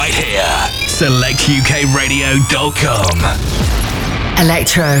SelectUKRadio.com.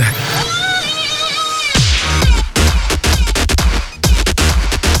 Electro.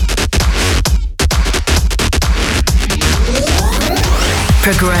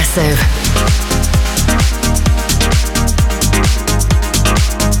 Progressive.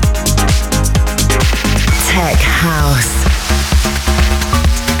 Tech house.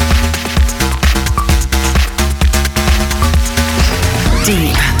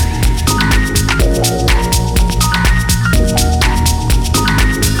 Deep.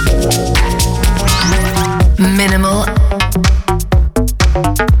 Minimal.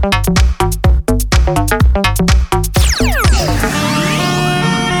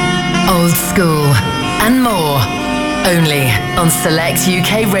 Old school and more. Only on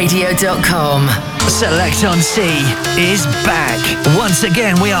SelectUKRadio.com. Select on Sea is back. Once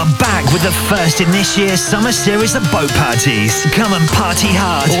again, we are back with the first in this year's summer series of boat parties. Come and party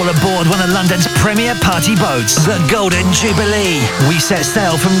hard all aboard one of London's premier party boats, the Golden Jubilee. We set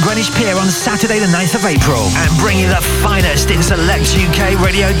sail from Greenwich Pier on Saturday the 9th of April and bring you the finest in Select UK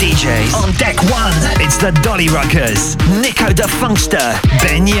radio DJs. On deck 1, it's the Dolly Rockers, Nico the Funkster,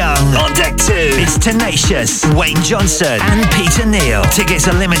 Ben Young. On deck 2, it's Tenacious, Wayne Johnson and Peter Neal. Tickets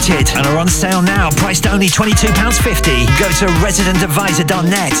are limited and are on sale now, priced only £22.50. Go to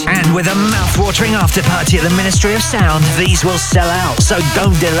residentadvisor.net. And with a mouth-watering after-party at the Ministry of Sound, these will sell out, so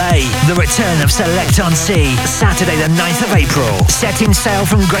don't delay. The return of Select on Sea, Saturday the 9th of April. Setting sail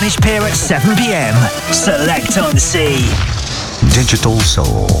from Greenwich Pier at 7 p.m. Select on Sea. Digital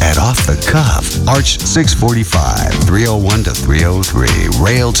Soul at Off the Cuff, Arch 645, 301 to 303,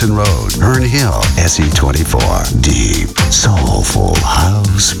 Railton Road, Herne Hill, SE24. Deep, soulful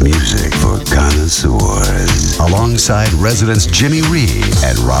house music for connoisseurs. Alongside residents Jimmy Reed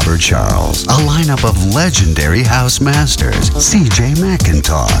and Robert Charles. A lineup of legendary house masters. CJ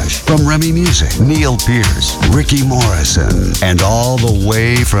McIntosh. From Remy Music, Neil Pearce, Ricky Morrison. And all the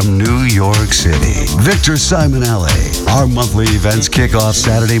way from New York City, Victor Simonelli. Our monthly events kick off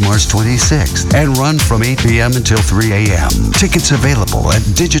Saturday, March 26th and run from 8 p.m. until 3 a.m. Tickets available at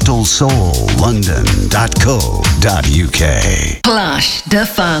digitalsoul.london.co.uk. Plush de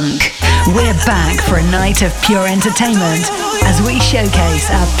Funk. We're back for a night of pure entertainment as we showcase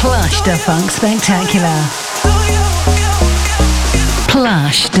our Plush de Funk spectacular.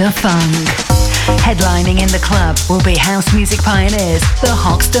 Plush de Funk. Headlining in the club will be house music pioneers, the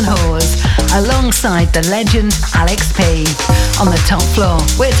Hoxton Whores, alongside the legend Alex P. On the top floor,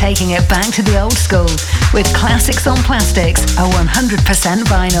 we're taking it back to the old school with classics on plastics, a 100%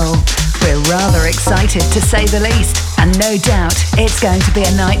 vinyl. We're rather excited to say the least, and no doubt it's going to be a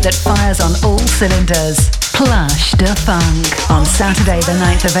night that fires on all cylinders. Plush de Funk on Saturday the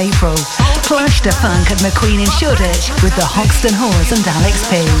 9th of April. Plush de Funk at McQueen in Shoreditch with the Hoxton Whores and Alex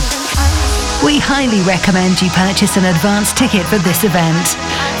P. We highly recommend you purchase an advance ticket for this event.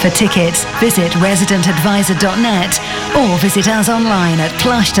 For tickets, visit residentadvisor.net or visit us online at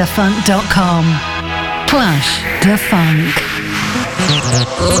plushdefunk.com. Plush de Funk.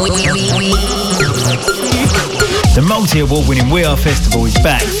 The multi-award-winning We Are Festival is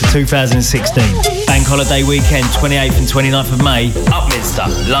back for 2016. Bank holiday weekend, 28th and 29th of May, Upminster,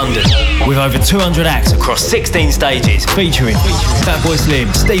 London. With over 200 acts across 16 stages, featuring Fatboy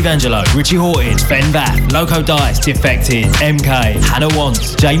Slim, Steve Angelo, Richie Hawtin, Ben Bath, Loco Dice, Defected, MK, Hannah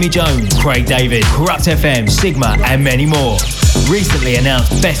Wants, Jamie Jones, Craig David, Corrupt FM, Sigma, and many more. Recently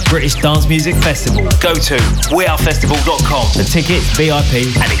announced Best British Dance Music Festival. Go to wearefestival.com for tickets, VIP,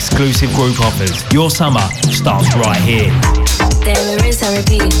 and exclusive group offers. Your summer starts right here. There is a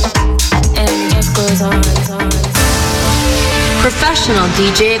repeat, and it just goes on. Professional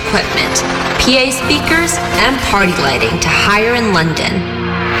DJ equipment, PA speakers, and party lighting to hire in London.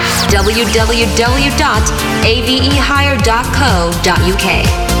 www.avehire.co.uk.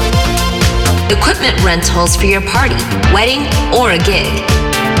 Equipment rentals for your party, wedding, or a gig.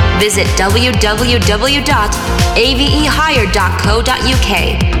 Visit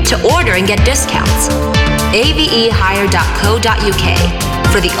www.avehire.co.uk to order and get discounts. avehire.co.uk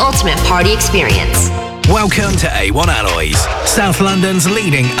for the ultimate party experience. Welcome to A1 Alloys, South London's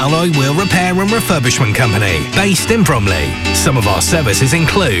leading alloy wheel repair and refurbishment company, based in Bromley. Some of our services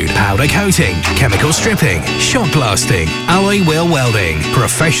include powder coating, chemical stripping, shot blasting, alloy wheel welding,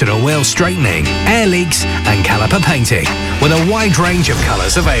 professional wheel straightening, air leaks, and caliper painting, with a wide range of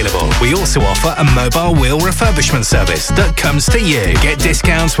colours available. We also offer a mobile wheel refurbishment service that comes to you. Get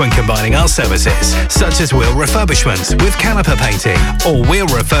discounts when combining our services, such as wheel refurbishment with caliper painting, or wheel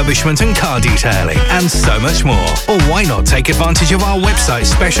refurbishment and car detailing, and so much more. Or why not take advantage of our website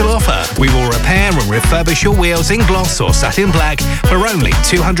special offer? We will repair and refurbish your wheels in gloss or satin black for only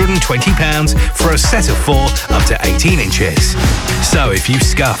 £220 for a set of 4 up to 18 inches. So if you've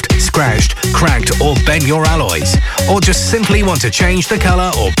scuffed, scratched, cracked or bent your alloys, or just simply want to change the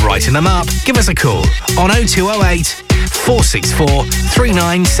colour or brighten them up, give us a call on 0208 464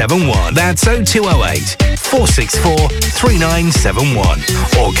 3971. That's 0208 464 3971.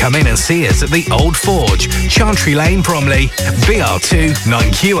 Or come in and see us at the Old Forge, Chantry Lane, Bromley, BR2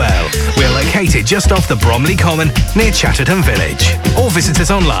 9QL. We're located just off the Bromley Common near Chatterton Village. Or visit us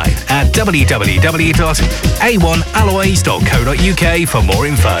online at www.a1alloys.co.uk for more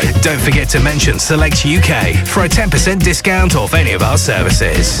info. Don't forget to mention Select UK for a 10% discount off any of our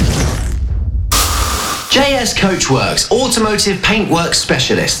services. JS Coachworks, automotive paintwork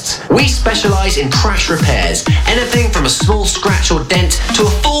specialists. We specialise in crash repairs, anything from a small scratch or dent to a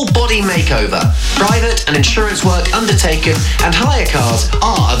full body makeover. Private and insurance work undertaken and hire cars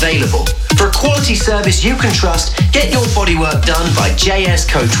are available. For a quality service you can trust, get your bodywork done by JS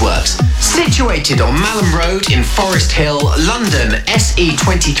Coachworks. Situated on Malham Road in Forest Hill, London,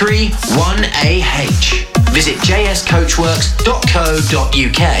 SE23 1AH. Visit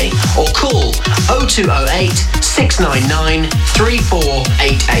jscoachworks.co.uk or call 0208 699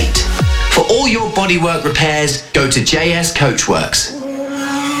 3488. For all your bodywork repairs, go to JS Coachworks.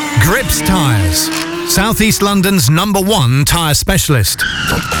 Grips Tyres, South East London's #1 tyre specialist.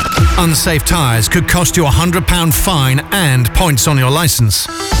 Unsafe tyres could cost you £100 fine and points on your licence.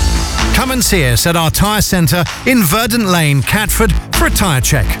 Come and see us at our tyre centre in Verdant Lane, Catford for a tyre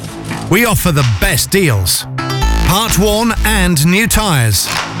check. We offer the best deals. Part worn and new tyres.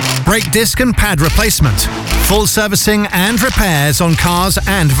 Brake disc and pad replacement. Full servicing and repairs on cars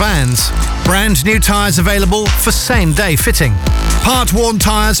and vans. Brand new tyres available for same day fitting. Part worn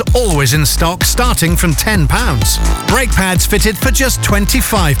tyres always in stock starting from £10. Brake pads fitted for just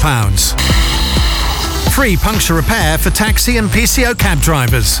 £25. Free puncture repair for taxi and PCO cab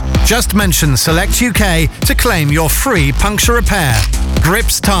drivers. Just mention Select UK to claim your free puncture repair.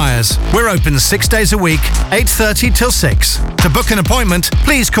 Grips Tyres. We're open 6 days a week, 8:30 till 6. To book an appointment,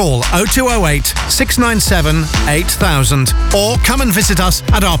 please call 0208 697 8000 or come and visit us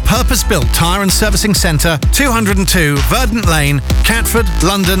at our purpose-built tyre and servicing centre, 202 Verdant Lane, Catford,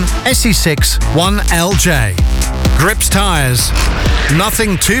 London, SE6 1LJ. Grips Tyres.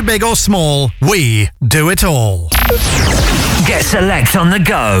 Nothing too big or small. We do it all. Get Select on the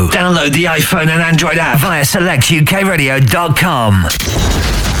go. Download the iPhone and Android app via selectukradio.com.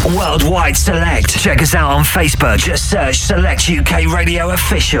 Worldwide Select. Check us out on Facebook. Just search Select UK Radio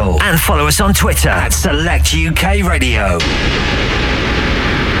Official. And follow us on Twitter at Select UK Radio.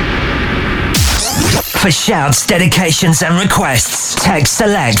 For shouts, dedications and requests, text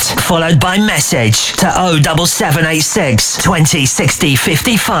Select followed by message to 07786 20 60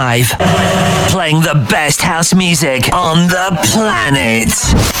 55. Playing the best house music on the planet.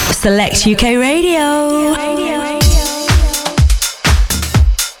 Select UK Radio.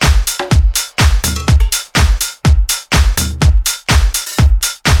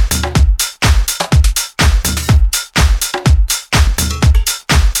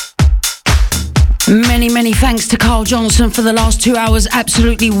 Many thanks to Carl Johnson for the last 2 hours.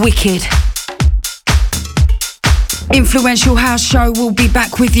 Absolutely wicked. Influential House Show will be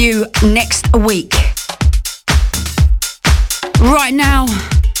back with you next week. Right now,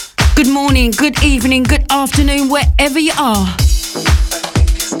 good morning, good evening, good afternoon, wherever you are.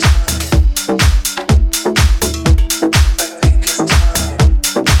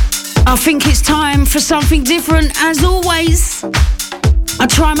 I think it's time for something different, as always. I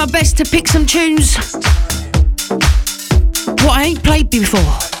try my best to pick some tunes what I ain't played before.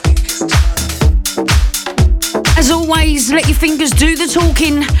 As always, let your fingers do the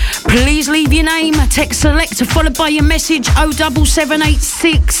talking. Please leave your name, text Select followed by your message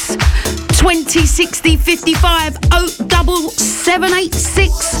 07786 20 60 55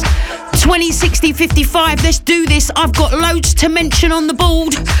 07786 20 60 55. Let's do this. I've got loads to mention on the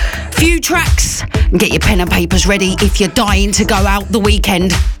board. Few tracks. Get your pen and papers ready if you're dying to go out the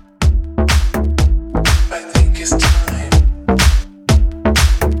weekend.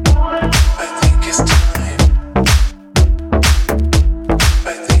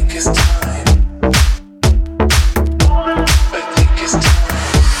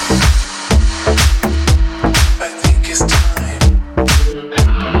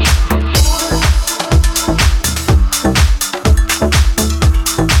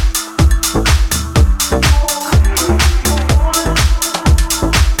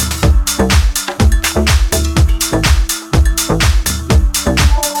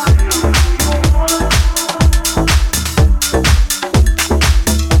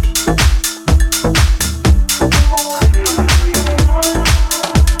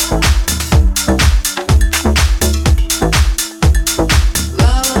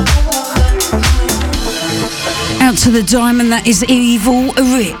 to the diamond that is Evil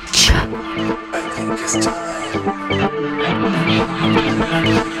Rich. I think it's time.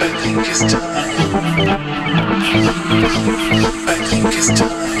 I think it's time. I think it's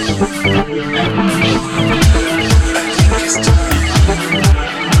time.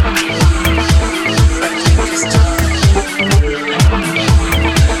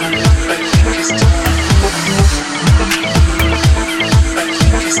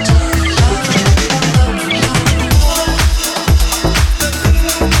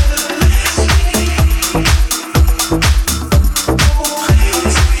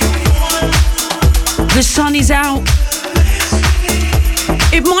 The sun is out.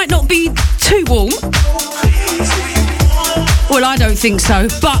 It might not be too warm. Well, I don't think so,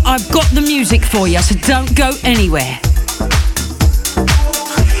 but I've got the music for you, so don't go anywhere.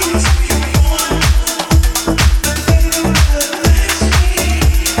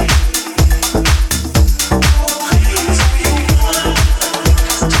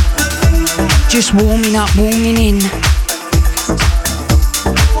 Just warming up, warming in.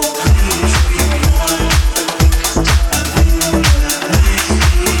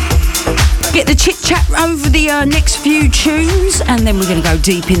 Get the chit chat over the next few tunes, and then we're going to go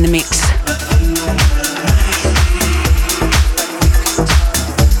deep in the mix.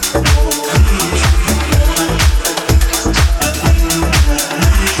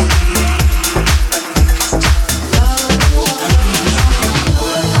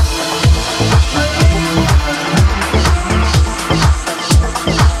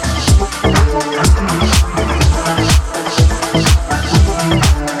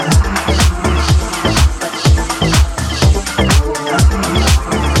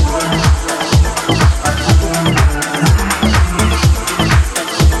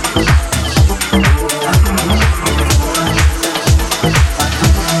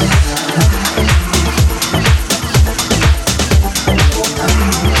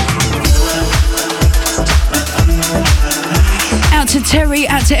 Terry,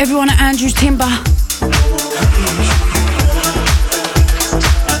 out to everyone at Andrews Timber.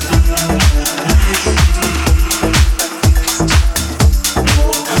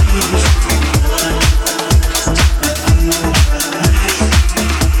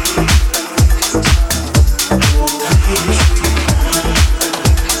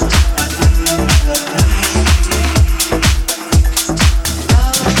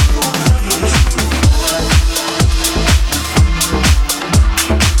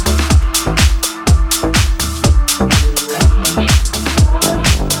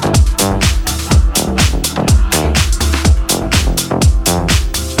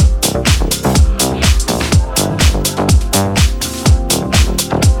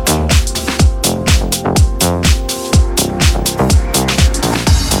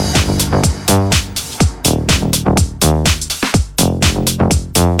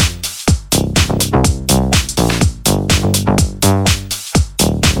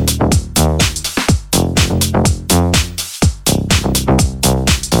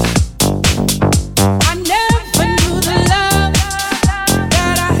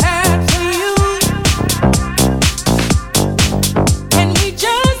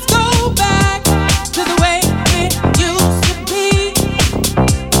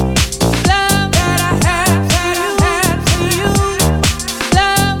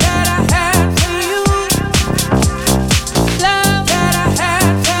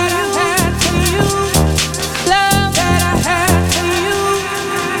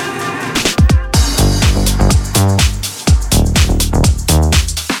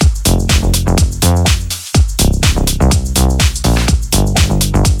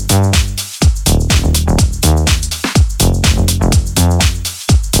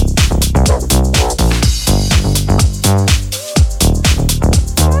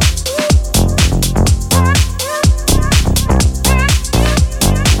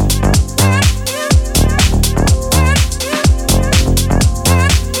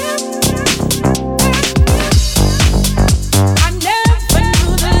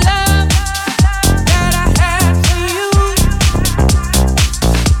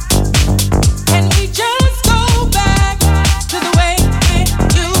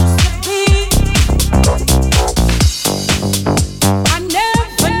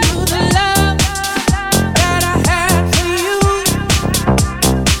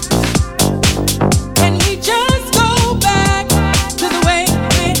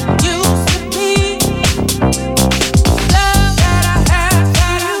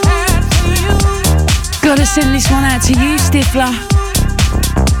 Send this one out to you, Stifler.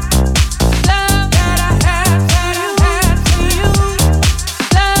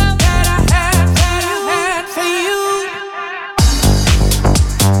 For you.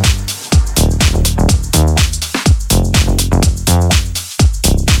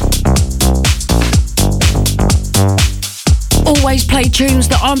 play tunes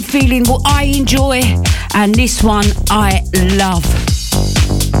that I'm feeling what I enjoy, and this one I love.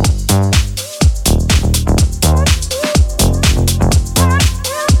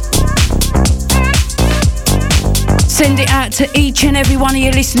 Send it out to each and every one of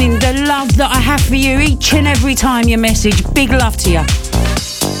you listening. The love that I have for you each and every time you message. Big love to you.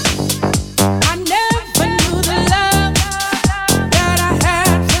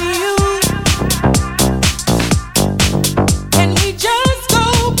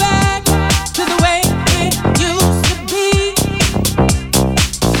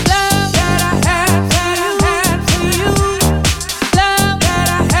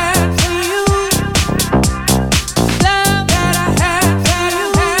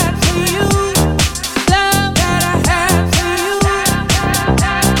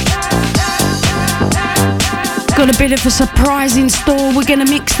 Got a bit of a surprise in store. We're going to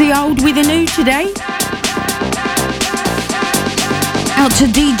mix the old with the new today. Out to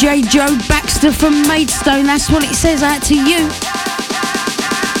DJ Joe Baxter from Maidstone. That's what it says. Out to you.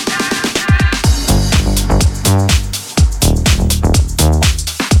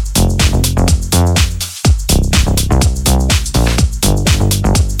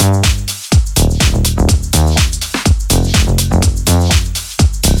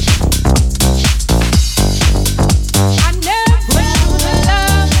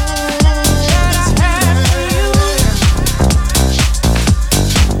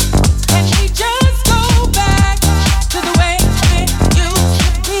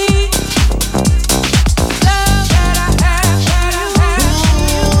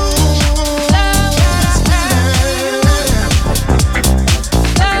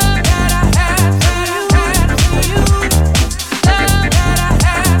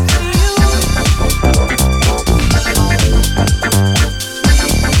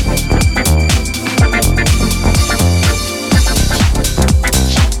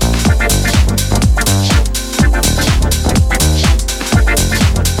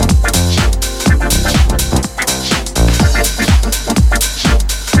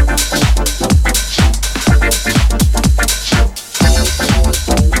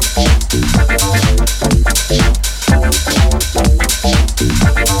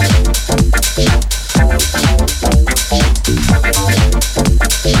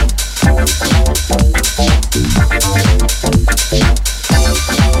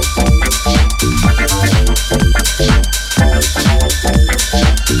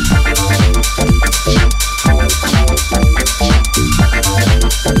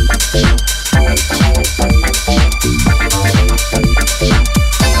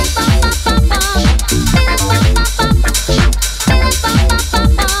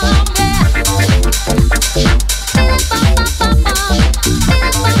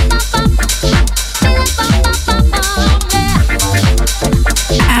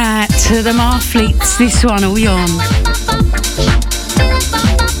 To the Marfleets, this one, are we on?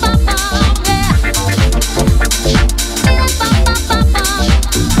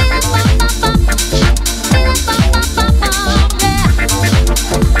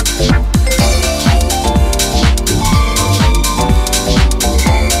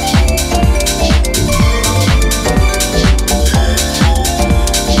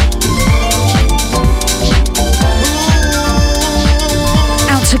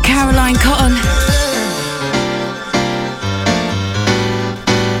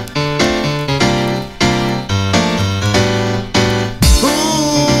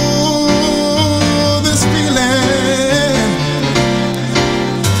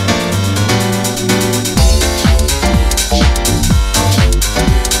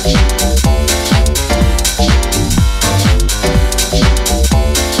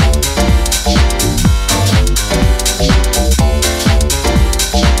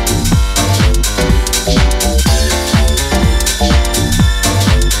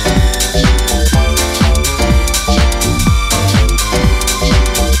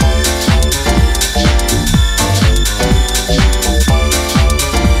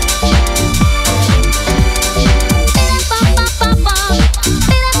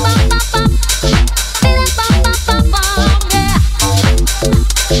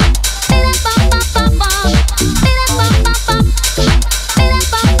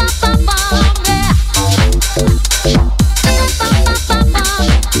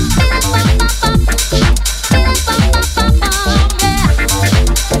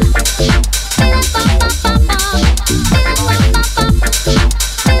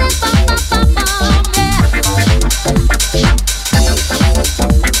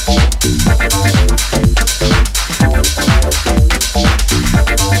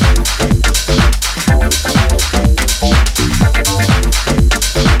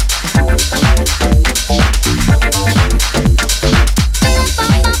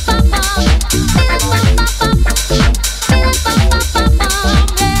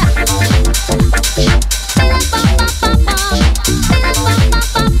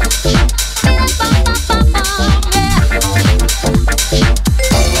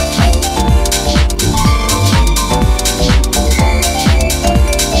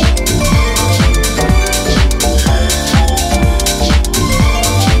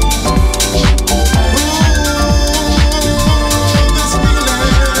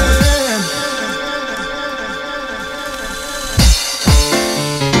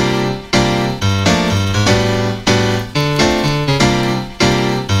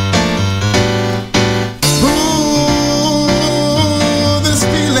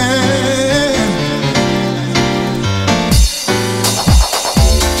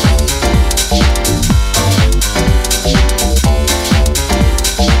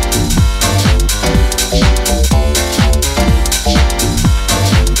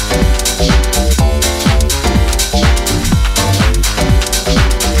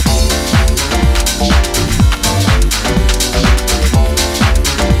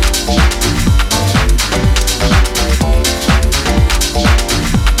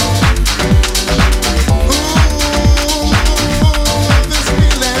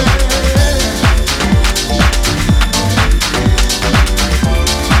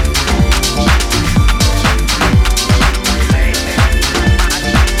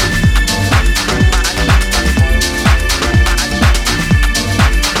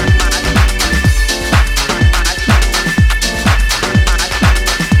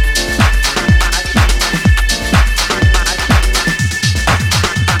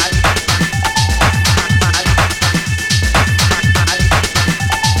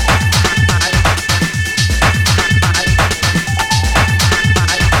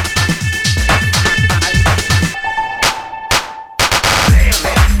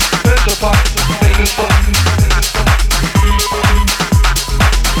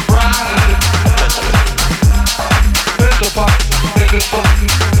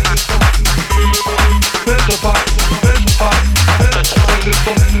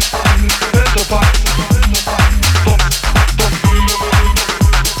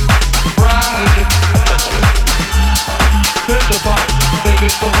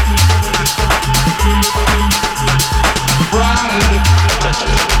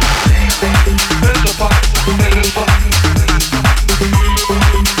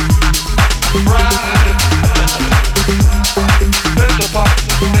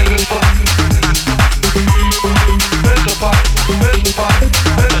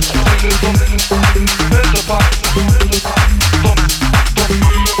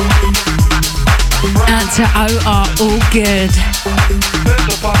 to OR All Good.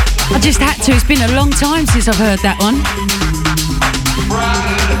 I just had to, it's been a long time since I've heard that one.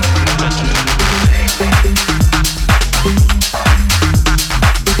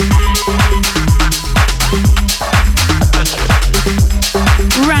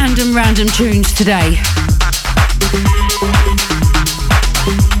 Random tunes today.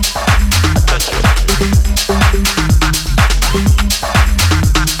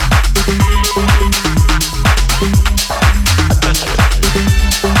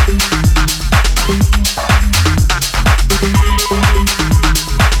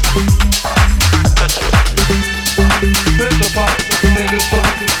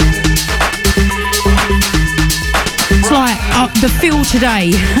 It's like the feel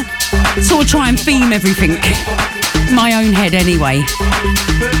today. Sort of try and theme everything. My own head anyway.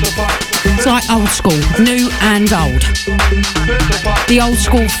 It's like old school, new and old. The old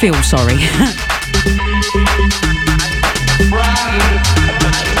school feel, sorry.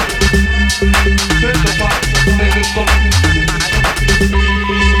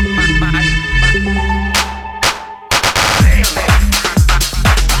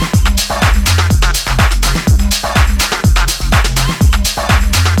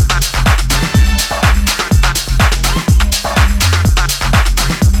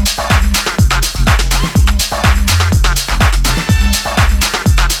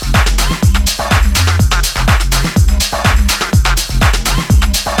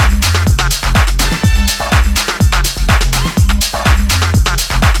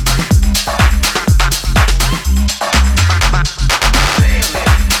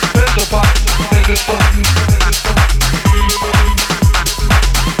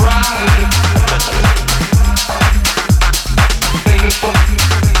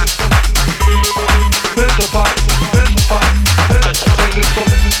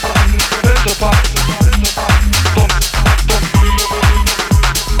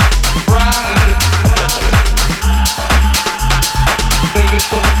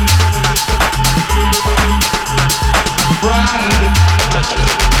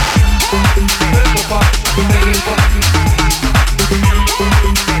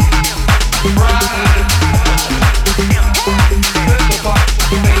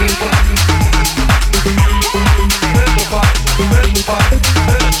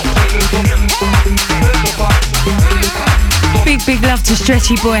 Big love to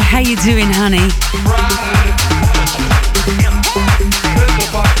Stretchy Boy. How you doing, honey?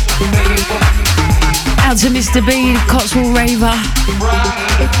 Out to Mr. B, Cotswold Raver.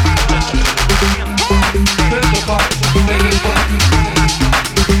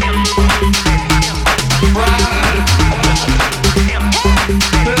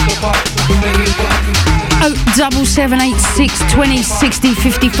 Oh, 7786 20 60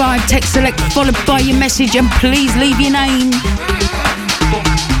 55. Text select followed by your message and please leave your name.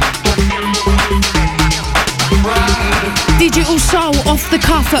 Digital Soul off the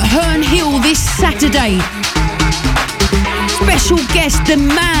cuff at Herne Hill this Saturday. Special guest, the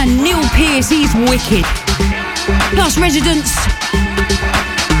man Neil Pearce, he's wicked. Plus residents.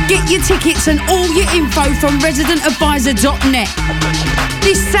 Get your tickets and all your info from residentadvisor.net.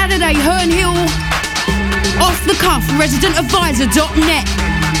 This Saturday, Herne Hill, off the cuff, residentadvisor.net.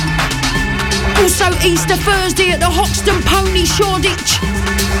 Also Easter Thursday at the Hoxton Pony Shoreditch,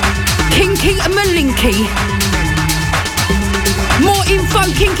 Kinky and Malinky. More info,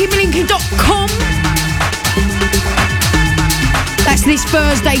 kinkymalinky.com. That's this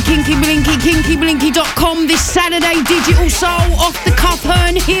Thursday, Kinky Malinky, kinkymalinky.com. This Saturday, Digital Soul, off the cuff,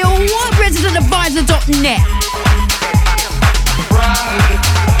 Herne Hill, residentadvisor.net.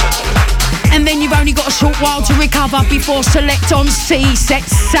 And then you've only got a short while to recover before Select on Sea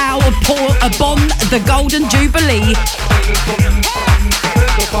sets sail upon the Golden Jubilee.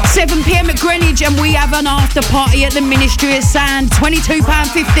 7 p.m. at Greenwich, and we have an after party at the Ministry of Sand.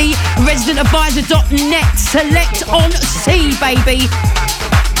 £22.50, residentadvisor.net. Select on Sea, baby.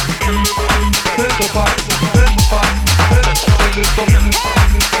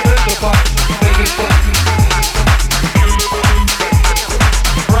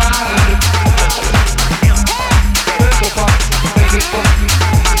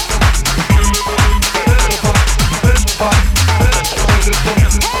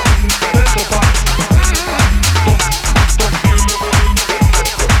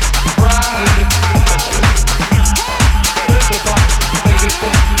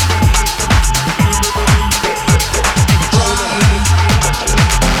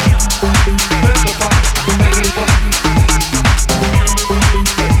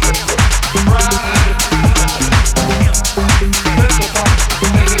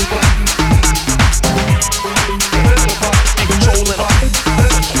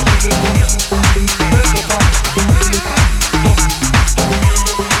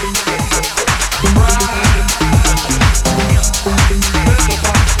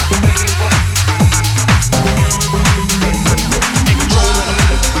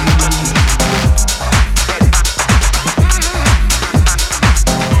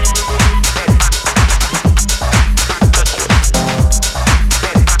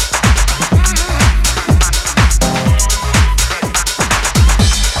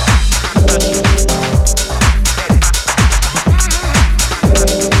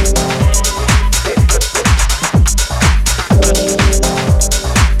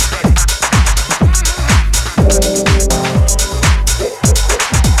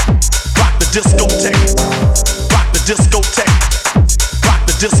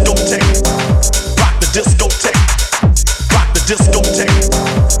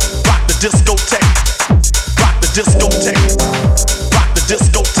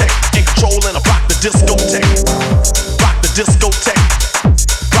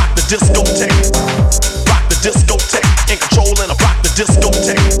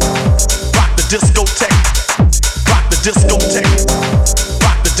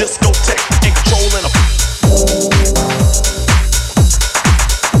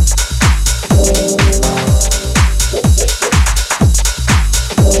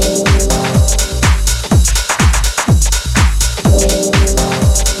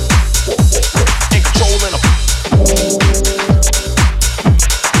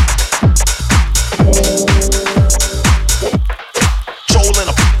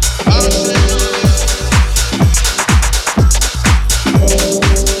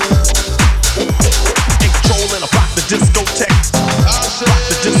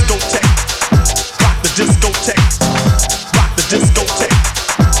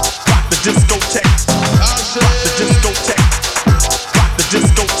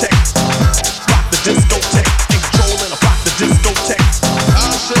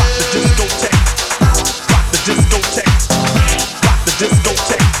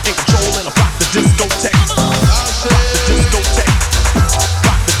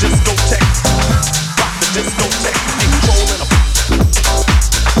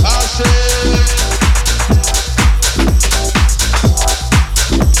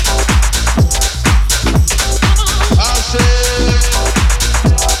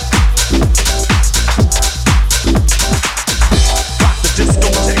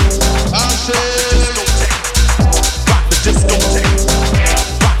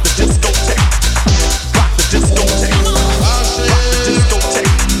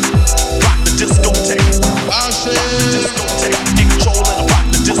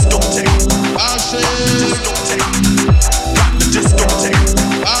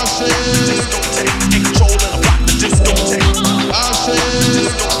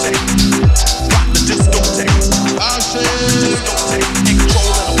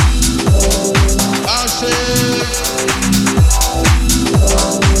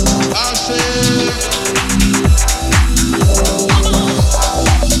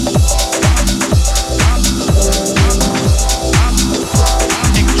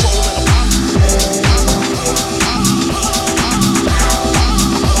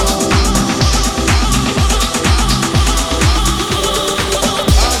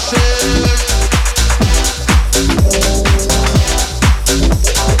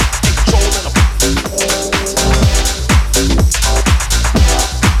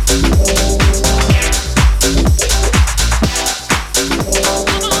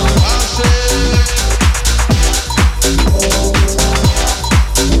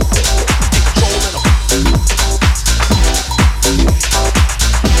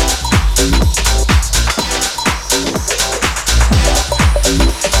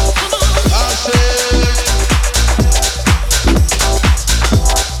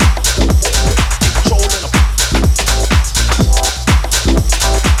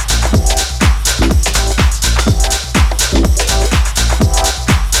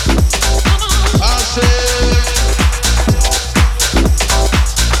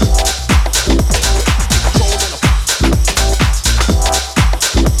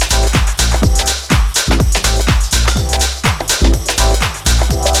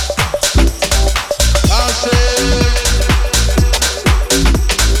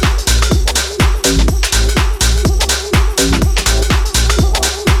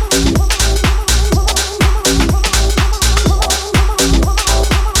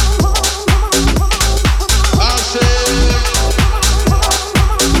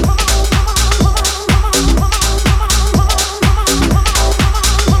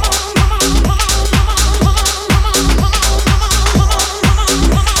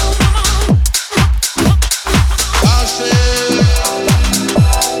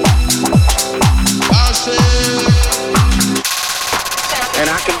 and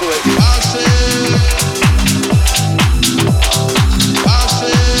I can do it.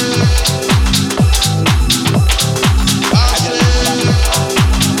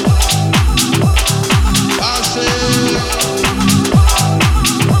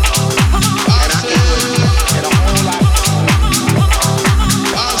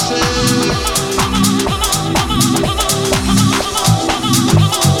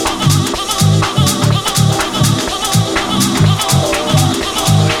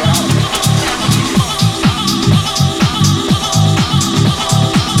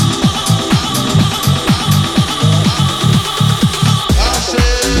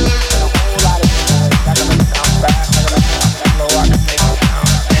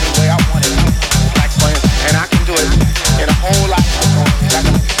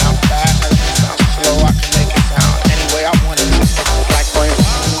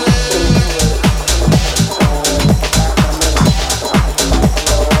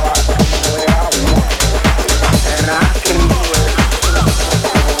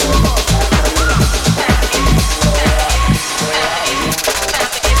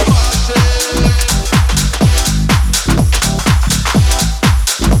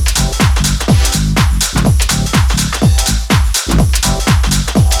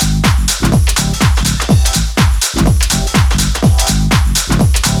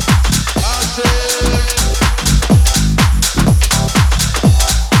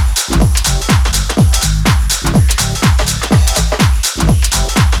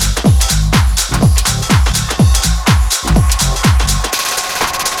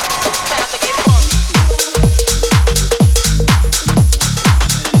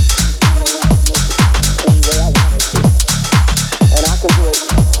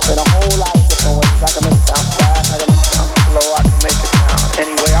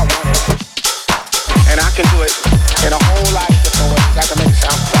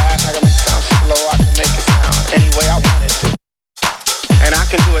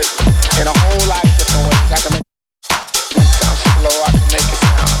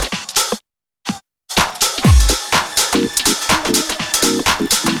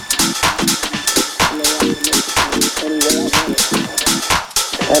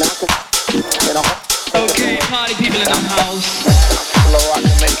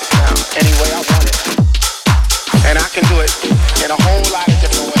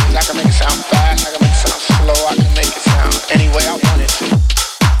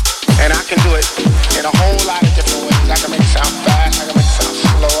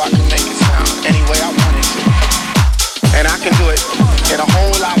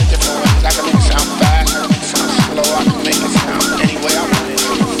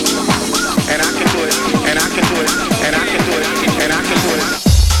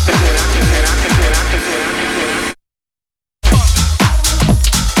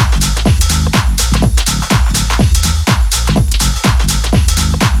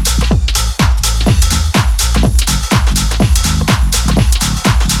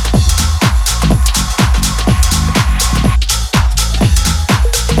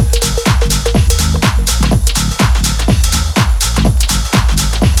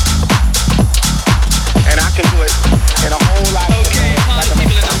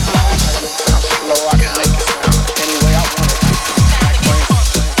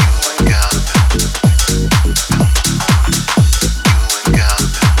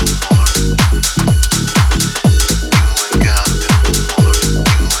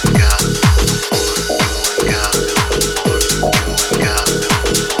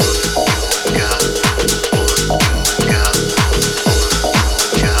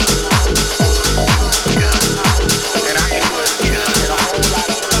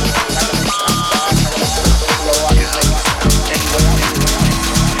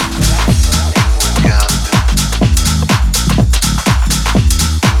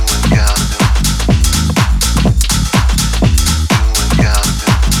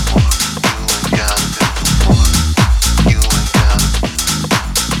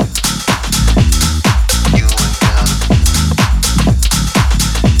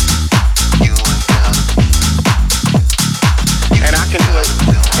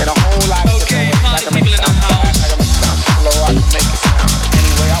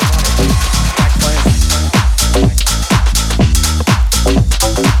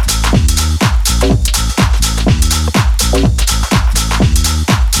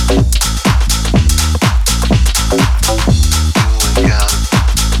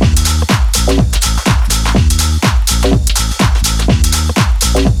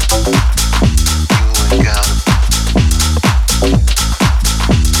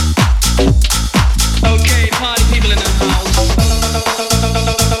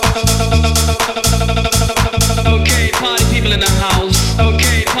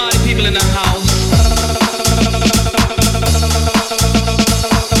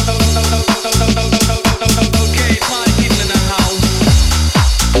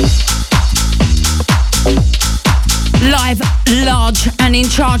 large and in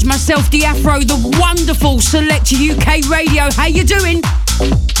charge. Myself, the Afro, the wonderful Selector UK Radio. How you doing?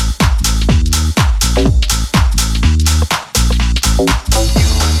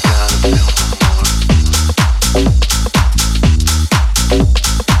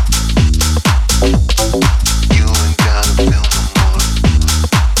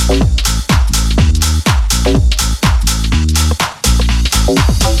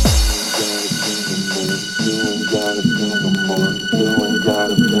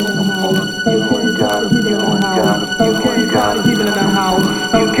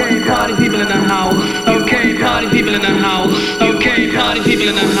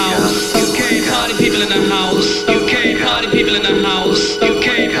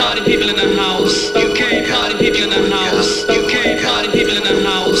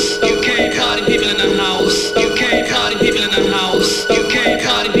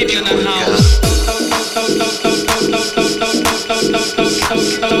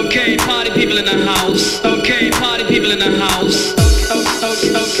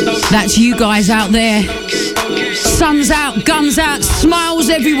 That's you guys out there. Sun's out, guns out, smiles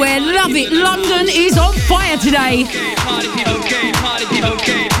everywhere. Love it. London is on fire today.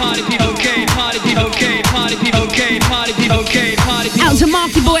 Out to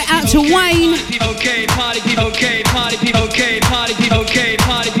Marky Boy, out to Wayne.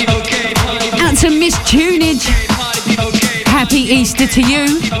 Out to Miss Tunage. Happy Easter to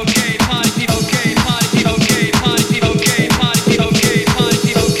you.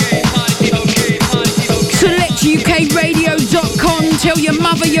 SelectUKRadio.com. Tell your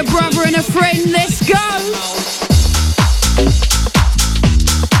mother, your brother and a friend. Let's go.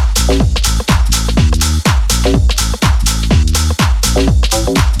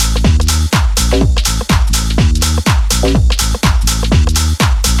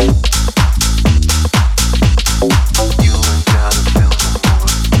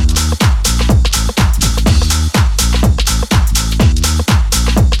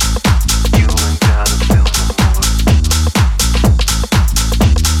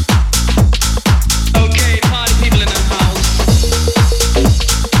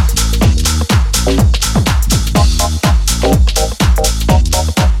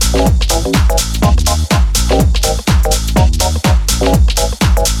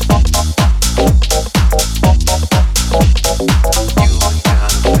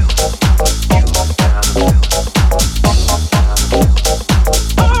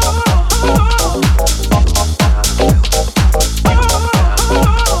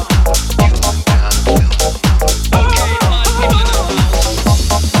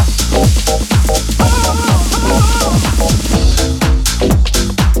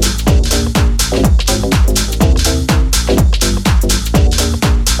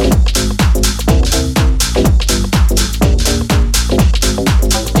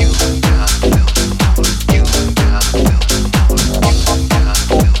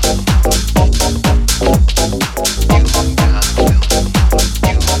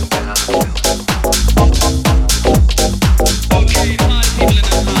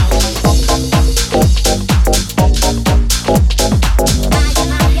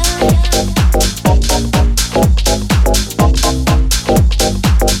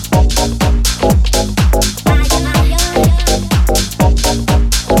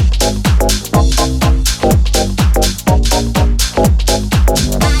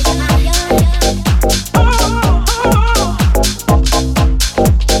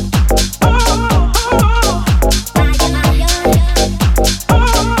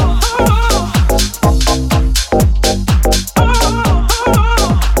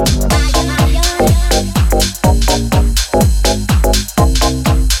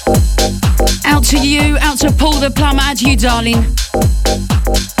 You, darling.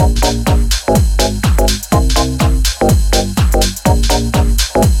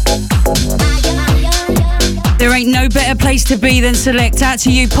 There ain't no better place to be than Select. Out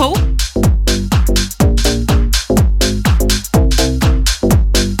to you, Paul.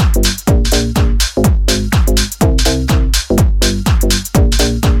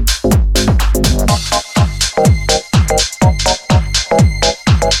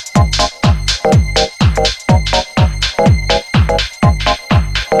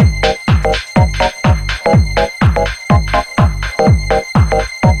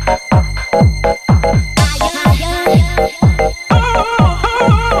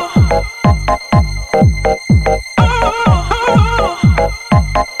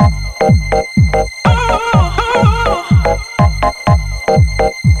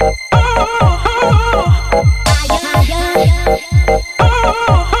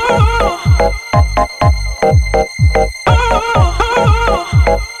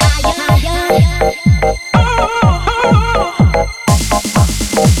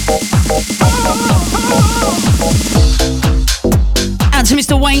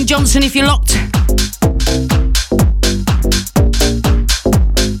 Dwayne Johnson, if you're locked.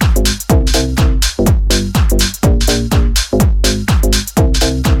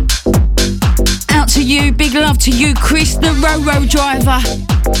 Out to you, big love to you, Chris, the Roro driver.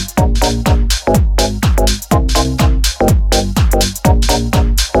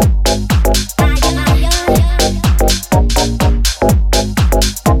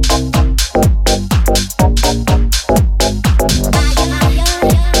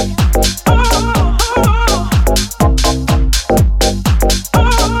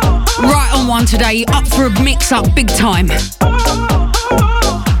 Today, up for a mix-up big time.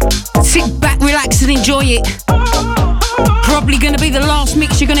 Sit back, relax and enjoy it. Probably going to be the last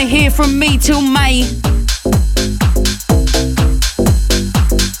mix you're going to hear from me till May.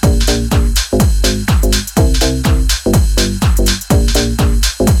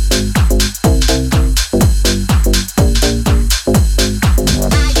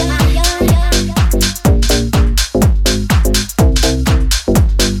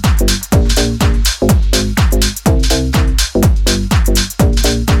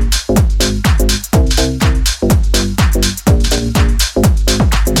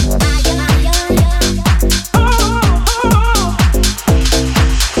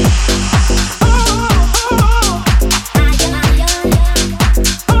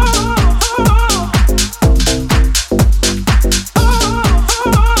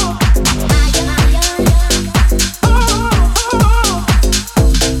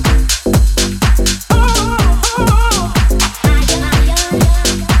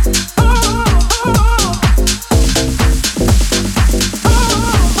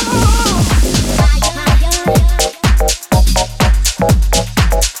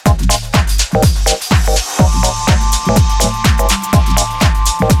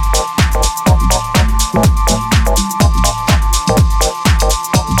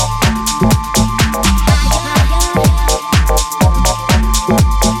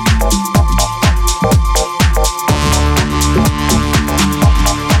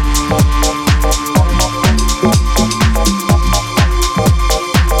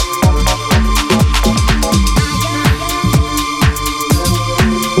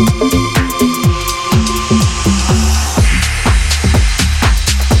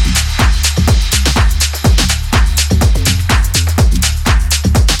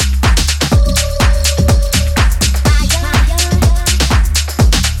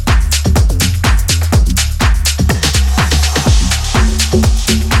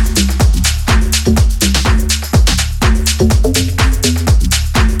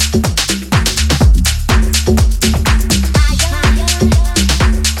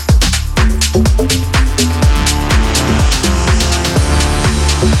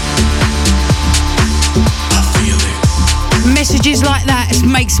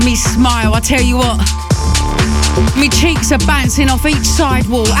 Me smile, I tell you what, me cheeks are bouncing off each side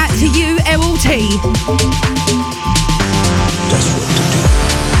wall. Out to you, LLT. That's what to do.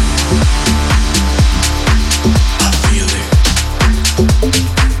 I feel it.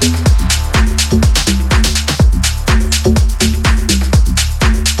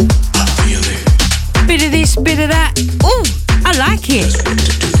 I feel it. Bit of this, bit of that. Ooh, I like it. That's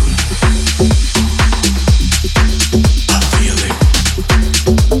what to do.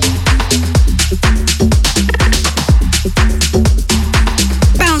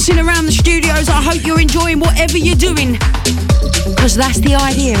 I hope you're enjoying whatever you're doing, because that's the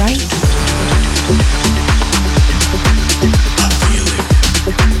idea, eh?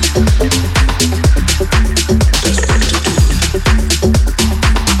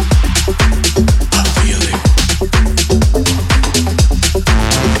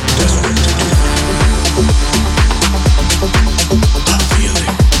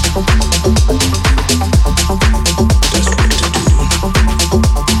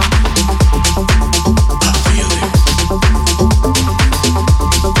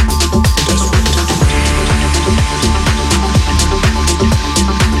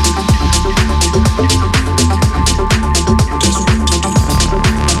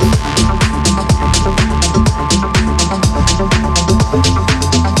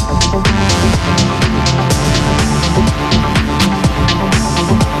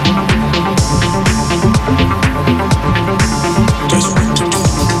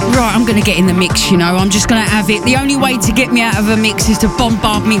 Get in the mix, you know, I'm just gonna have it. The only way to get me out of a mix is to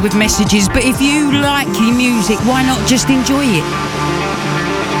bombard me with messages, but if you like your music, why not just enjoy it?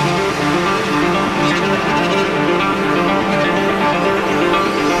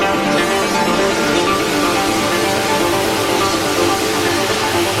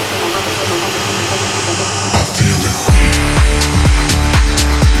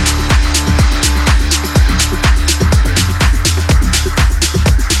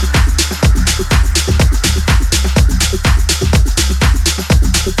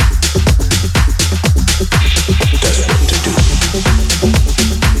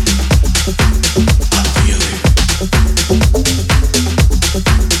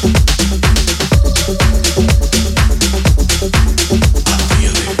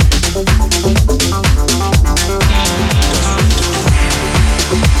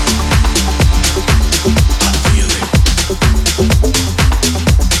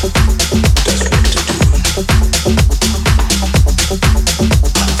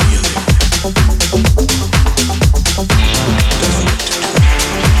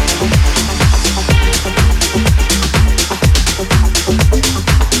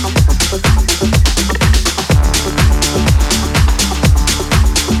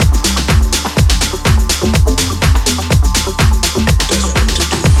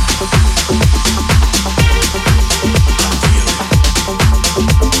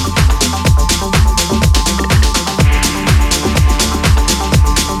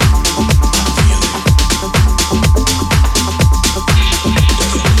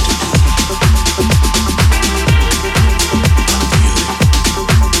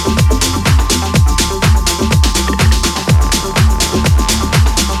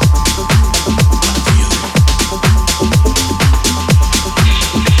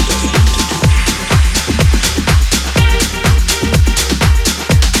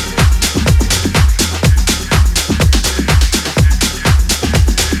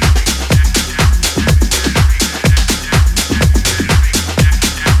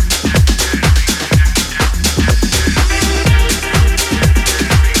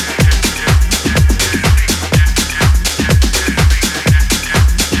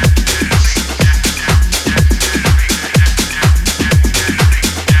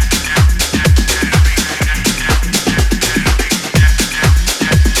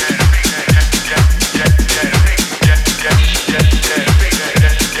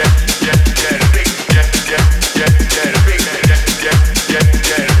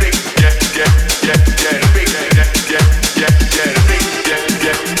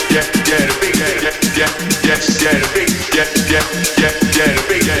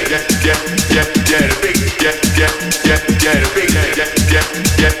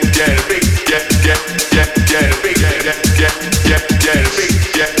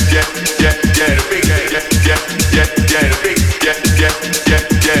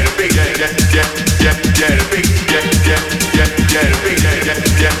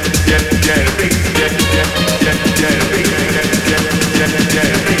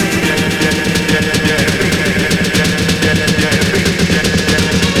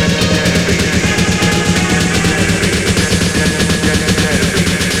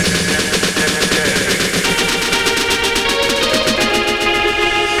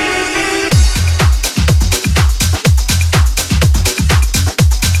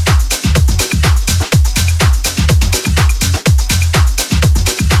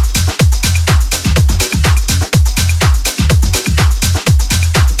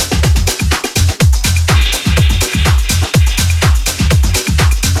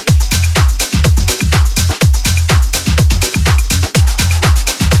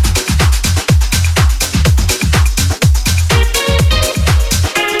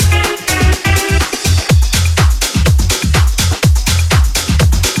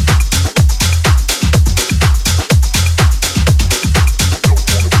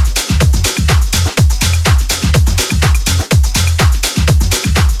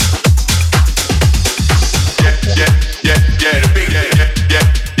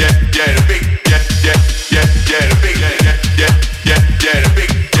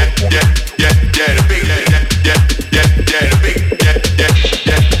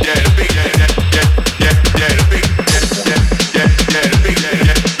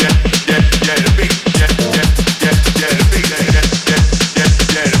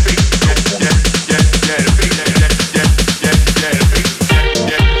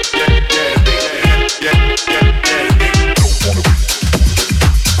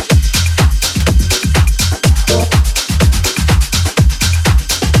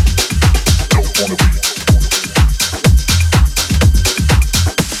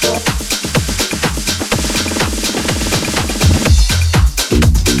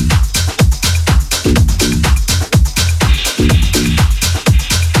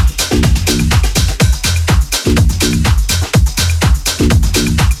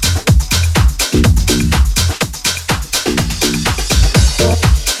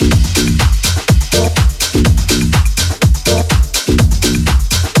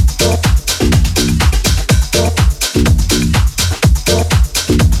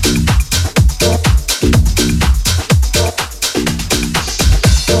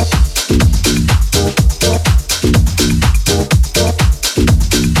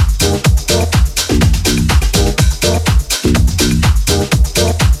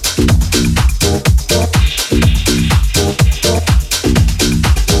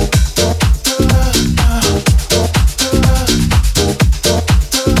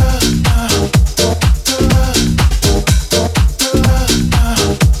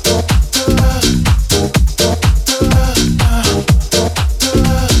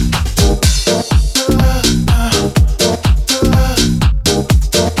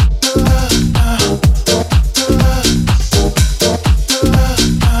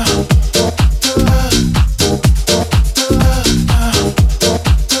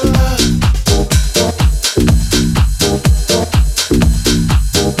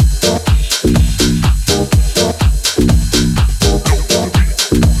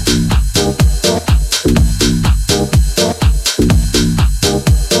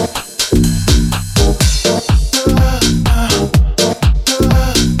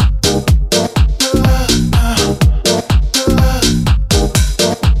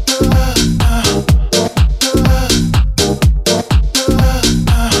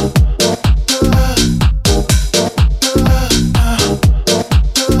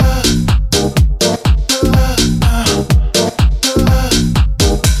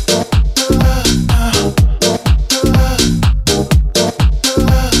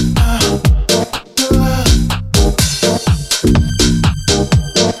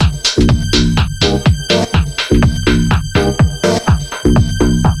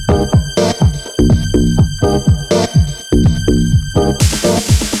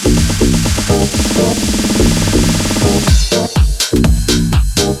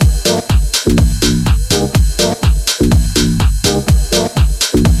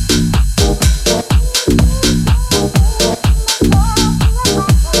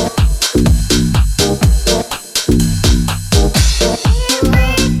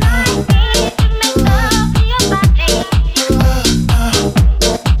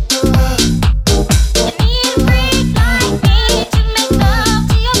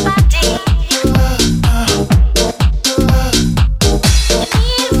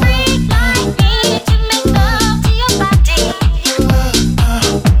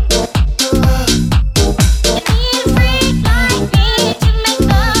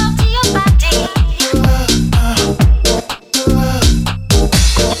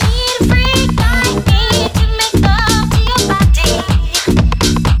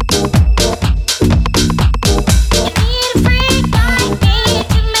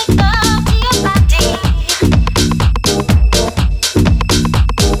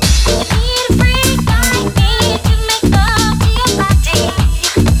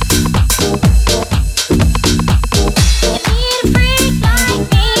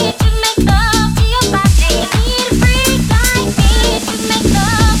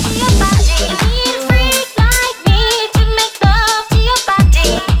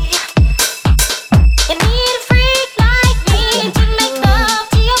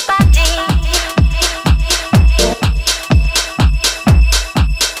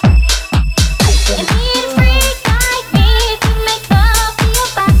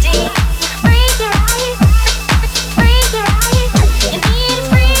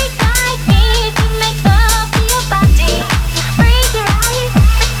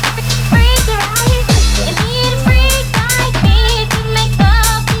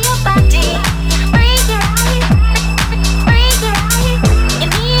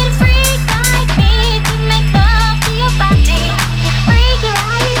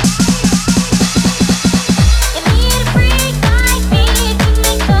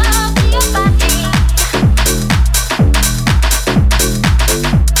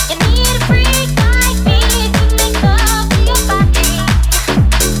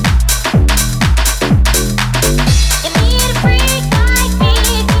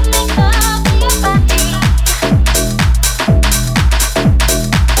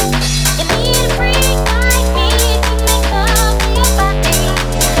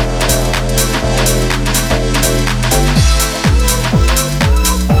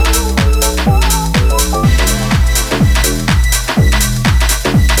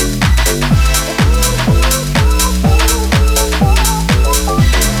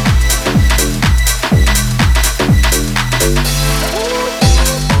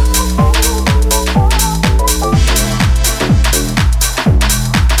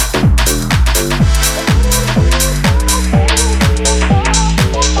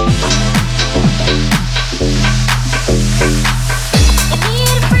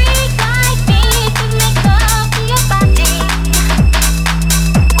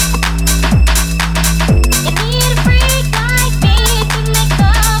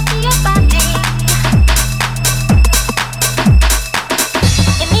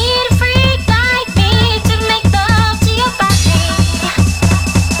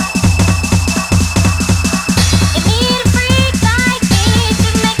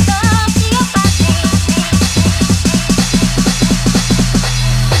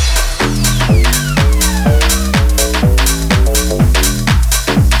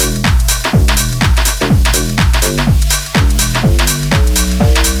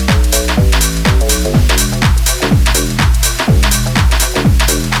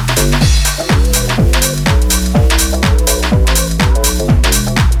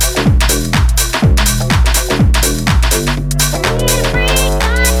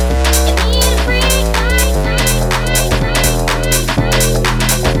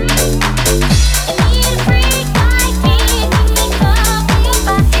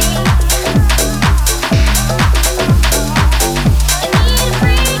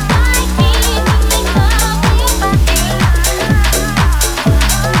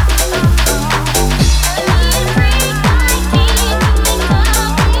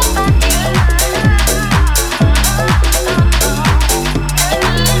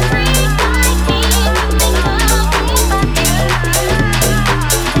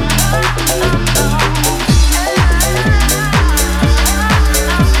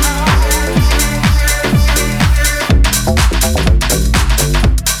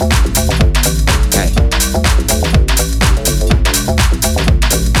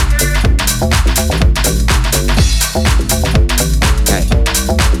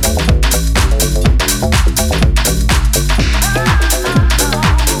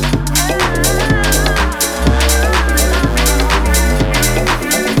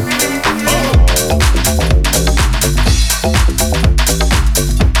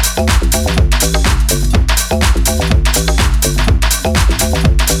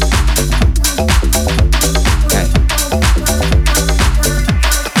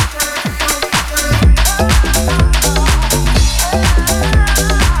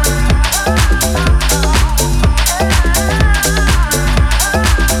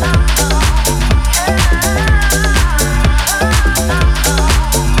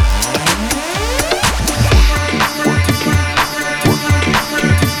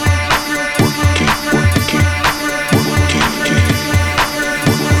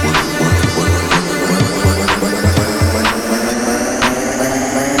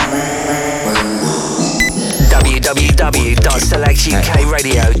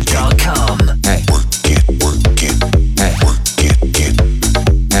 www.selectukradio.com. Hey.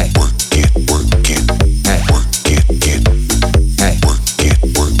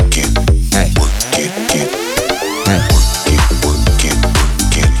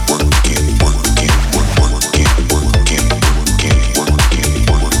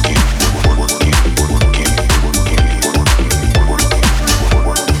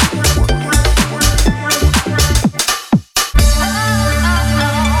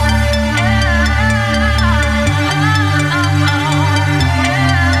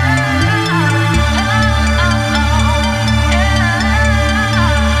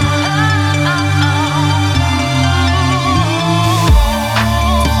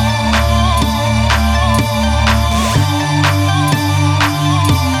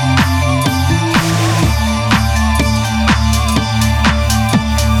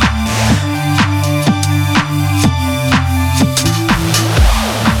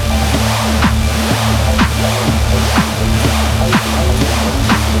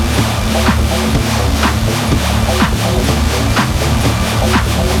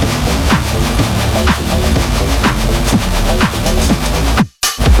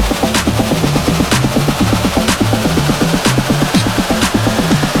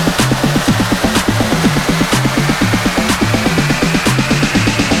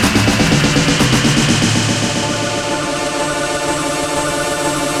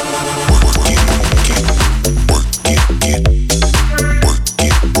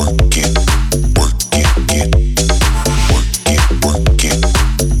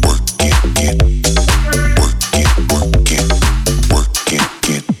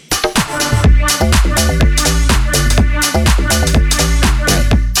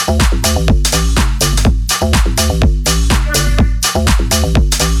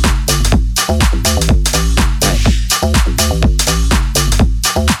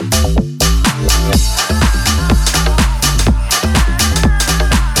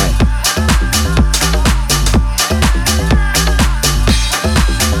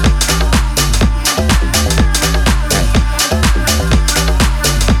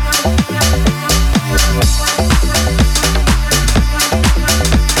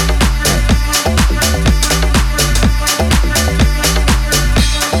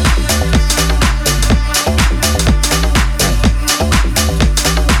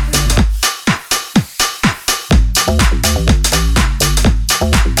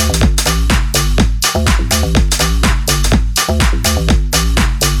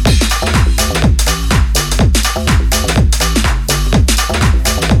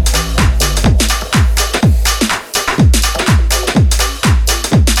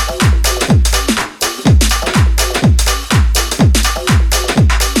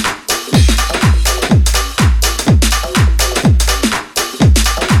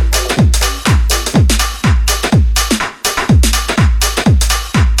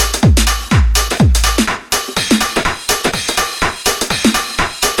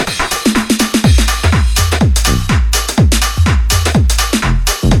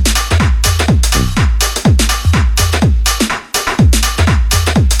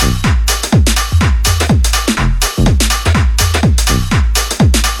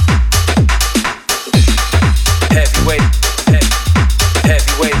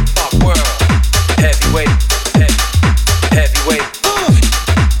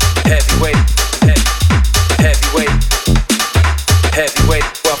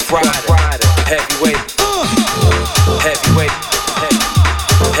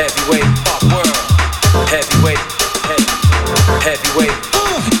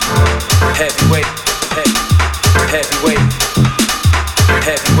 Heavyweight, heavyweight,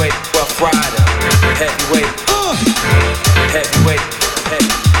 heavyweight, Rough Rider. Heavyweight, heavyweight,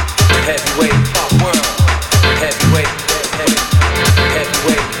 heavyweight, world. Heavyweight,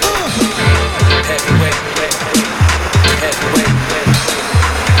 heavyweight, heavyweight, heavyweight,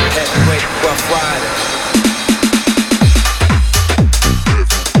 heavyweight, Rough Rider.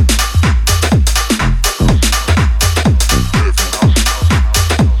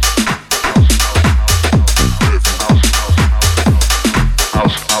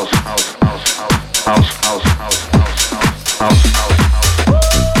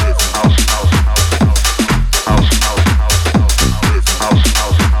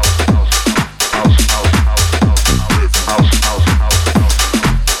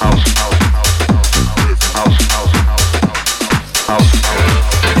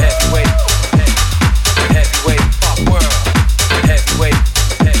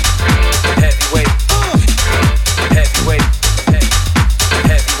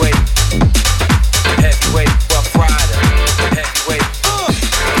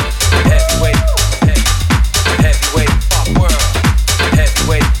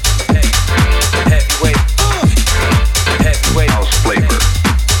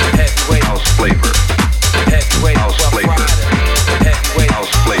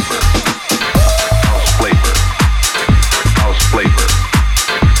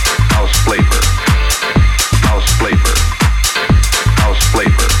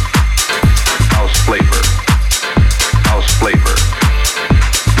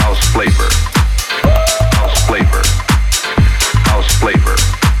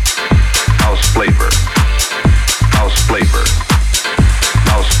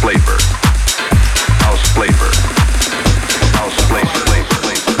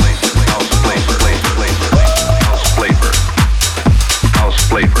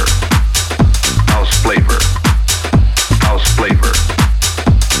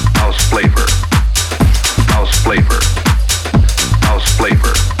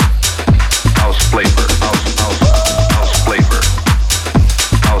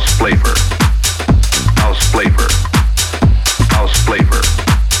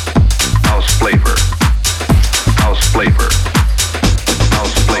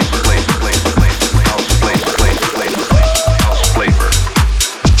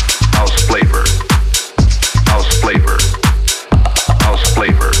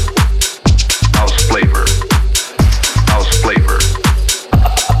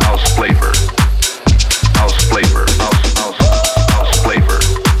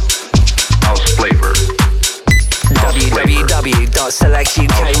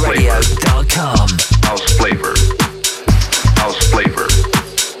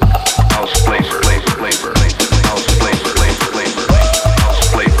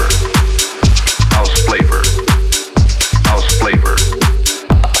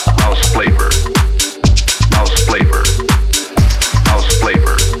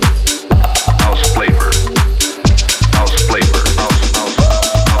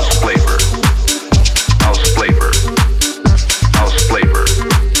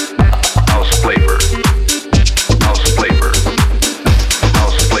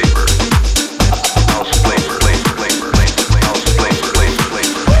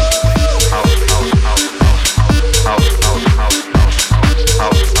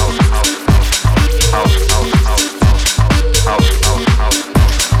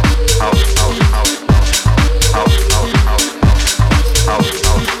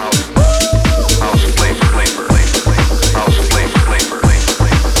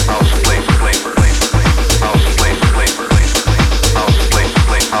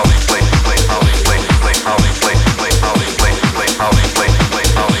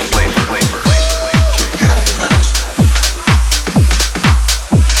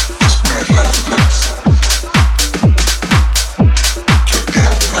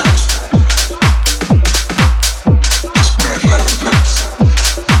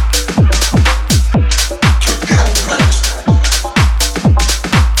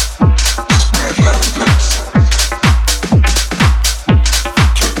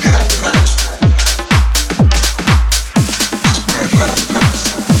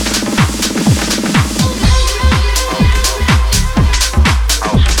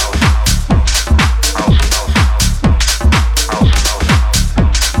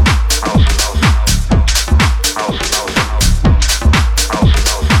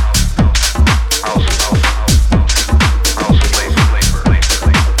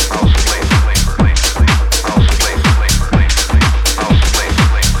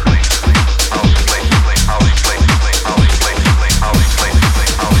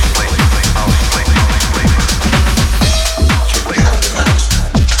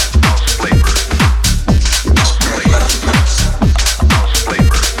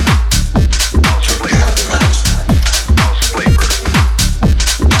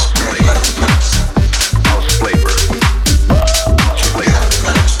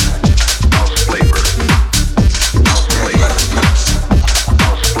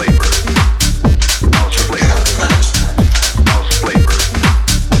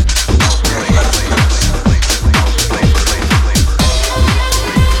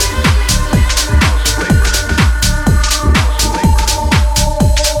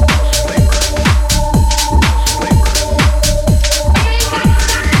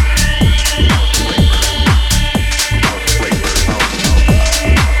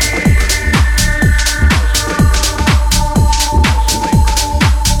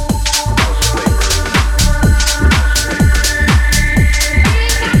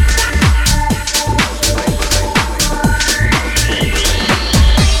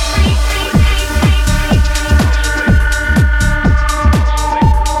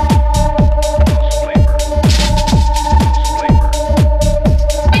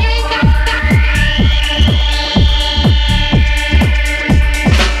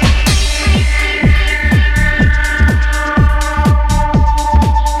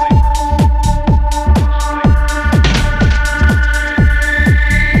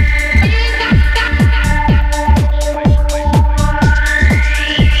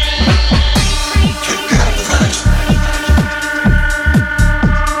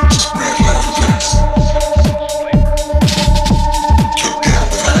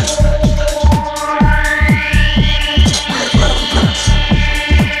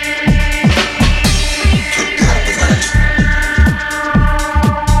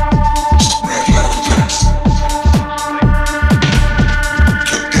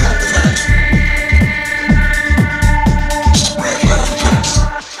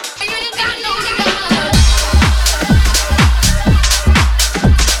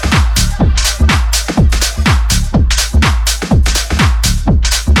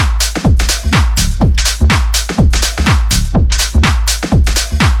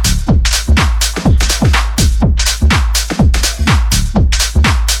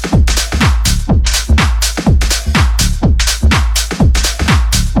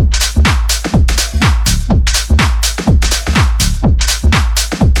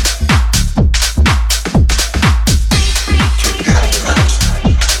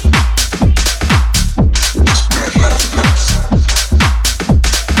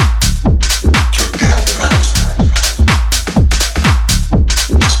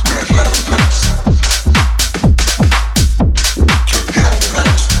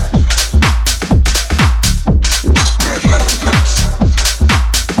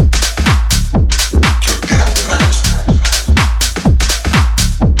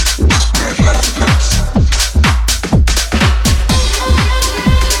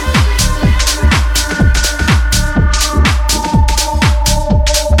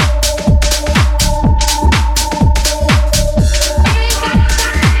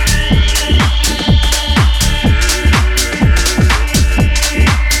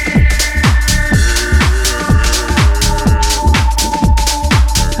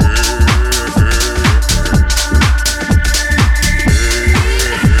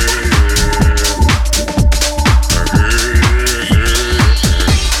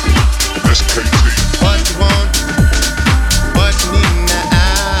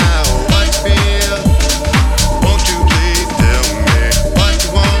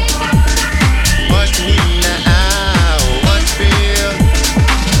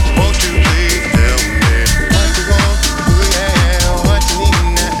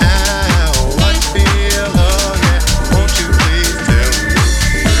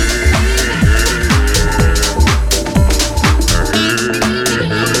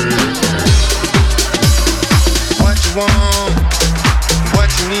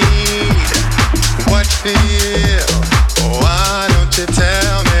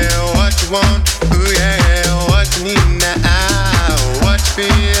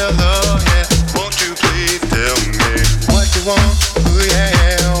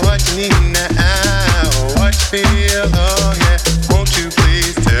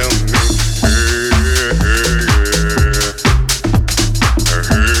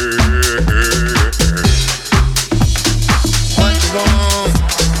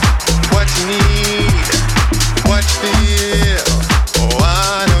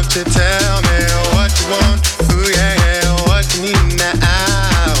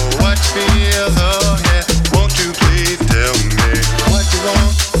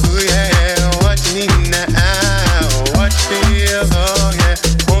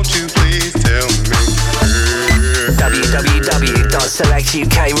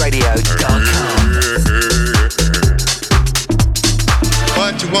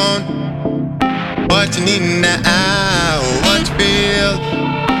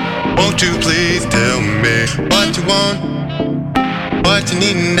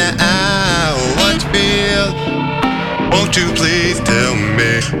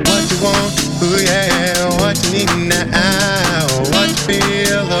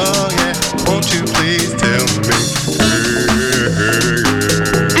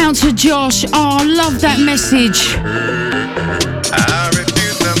 Message.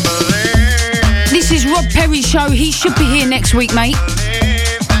 This is Rob Perry's show. He should be here next week, mate.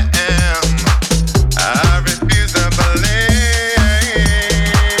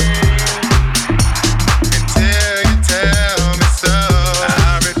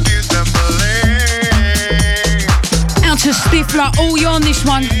 Out to Stifler. Oh, you're on this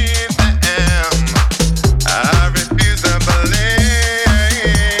one.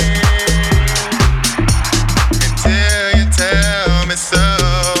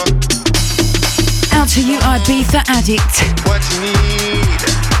 To you, Ibiza Addict. What you need,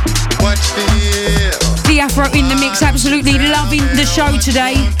 what you feel. The Afro in the mix, absolutely loving the show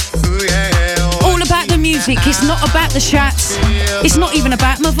today. All about the music, it's not about the chats. It's not even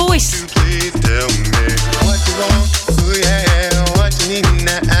about my voice. Please tell me what you want, what you need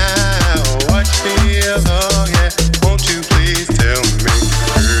now, what you feel, oh yeah. Won't you please tell me?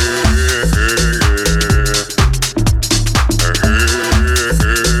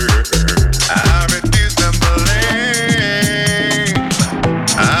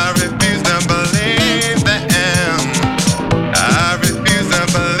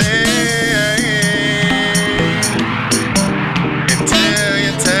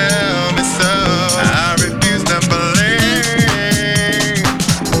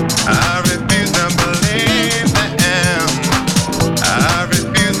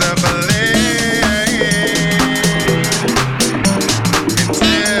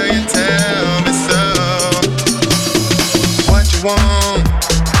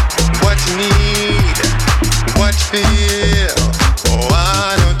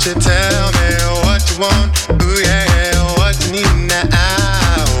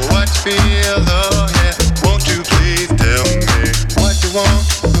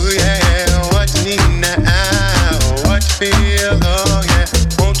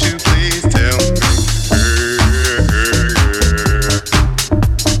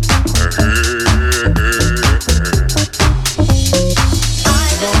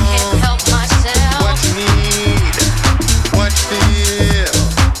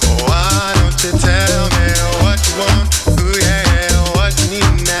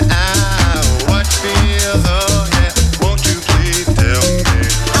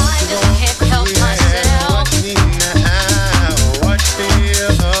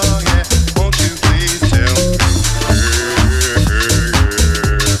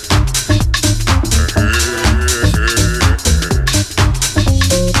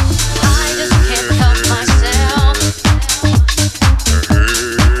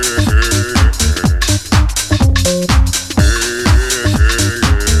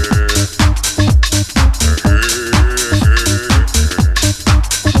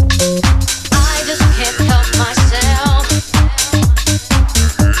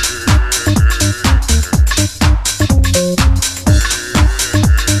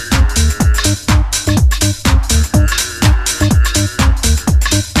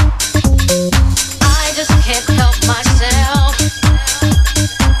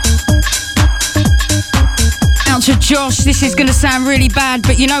 Josh, this is going to sound really bad,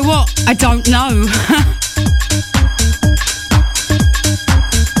 but you know what? I don't know.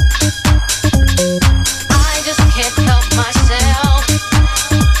 I just can't help myself.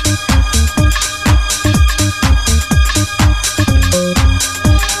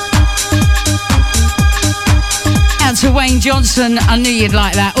 Out to Wayne Johnson, I knew you'd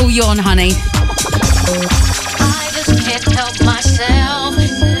like that. All yawn, honey. I just can't help myself.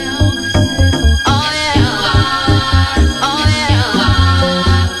 Oh yeah, oh yeah.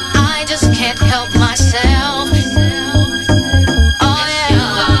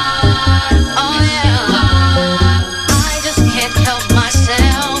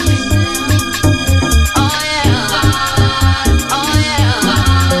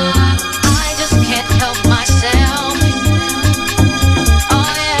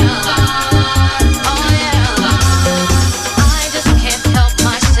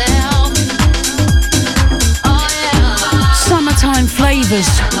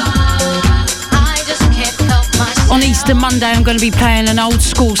 On Easter Monday, I'm going to be playing an old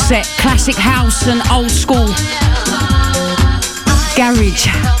school set, classic house and old school garage.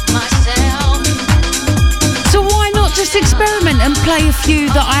 So why not just experiment and play a few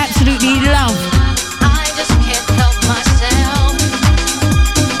that I absolutely love?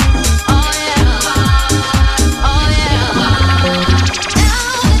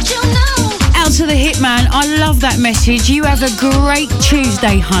 Out to the Hitman, I love that message. You have a great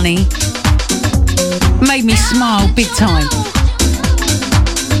Tuesday, honey. Made me smile big time.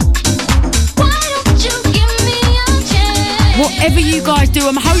 Whatever you guys do,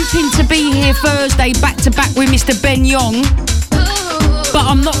 I'm hoping to be here Thursday back to back with Mr. Ben Young, but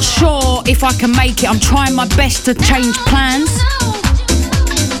I'm not sure if I can make it. I'm trying my best to change plans.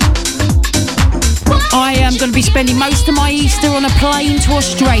 I am going to be spending most of my Easter on a plane to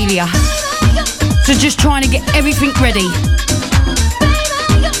Australia, so just trying to get everything ready.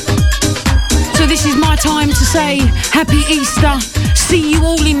 So this is my time to say Happy Easter. See you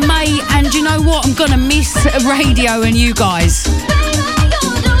all in May, and you know what? I'm gonna miss radio and you guys.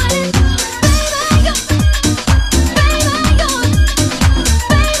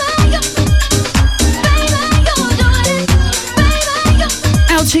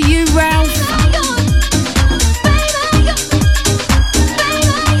 Out to you, Ralph.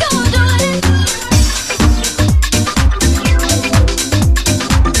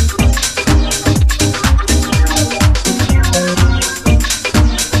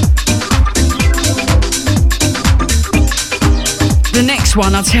 The next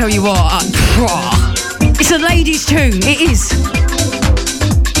one, I'll tell you what, it's a ladies' tune, it is.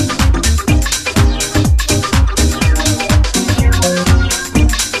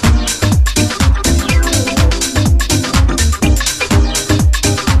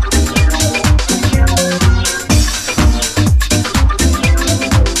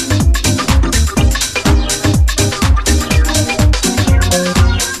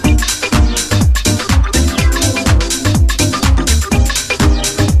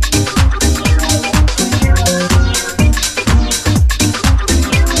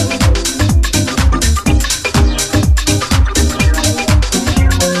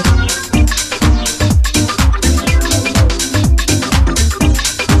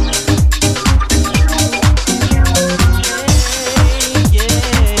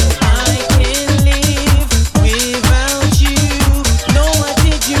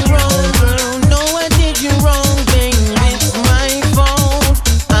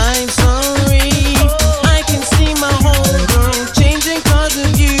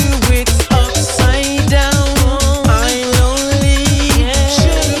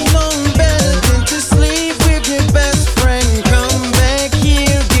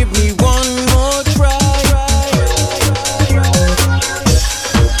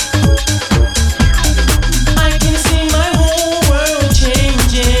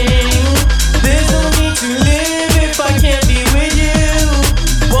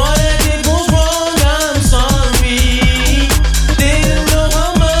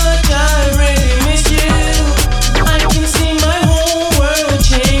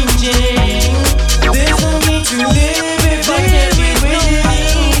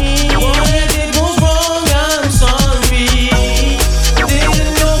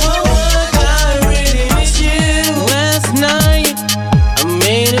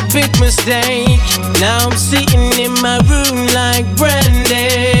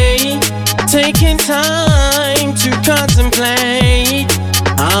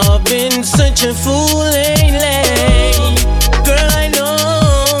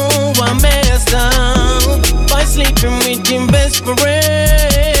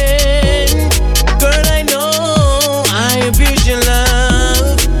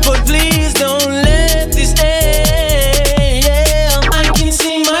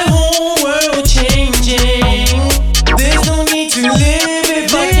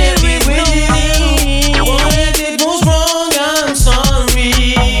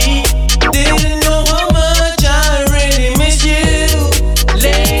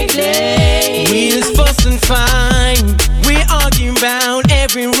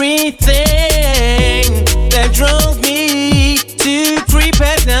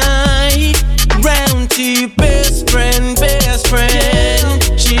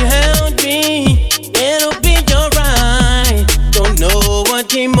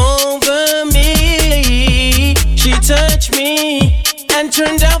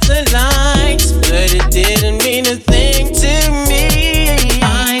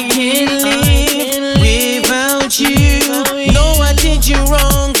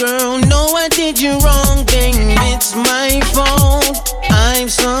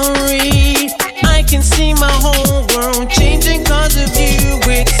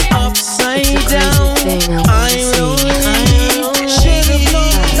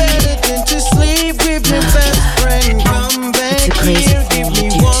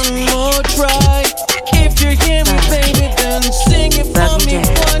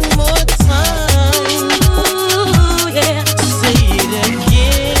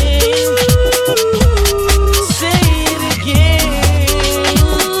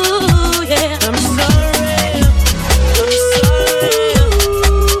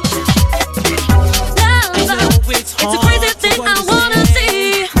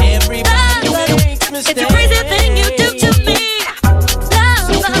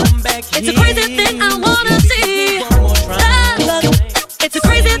 It's a crazy thing I wanna see. Love, it's a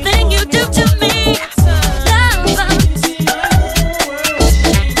crazy thing you do to me.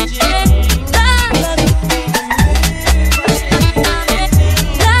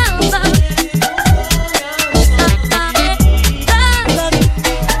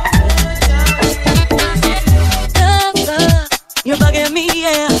 You're bugging me,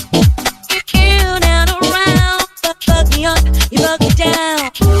 yeah. You down around, bug me up, you bug me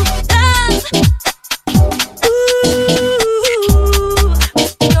down.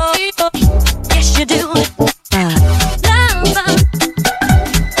 Yes you do.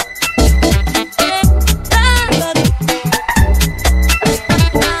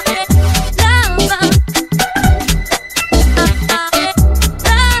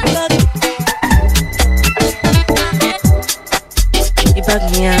 You bug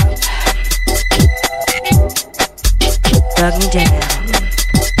me up, bug me down.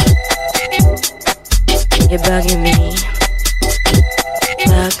 You're bugging me,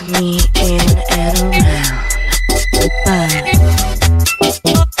 bug me in and around.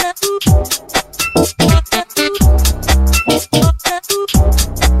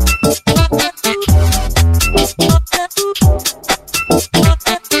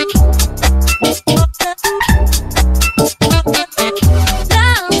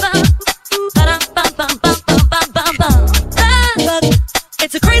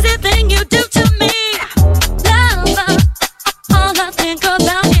 It's a crazy thing you do to me. Love, all I think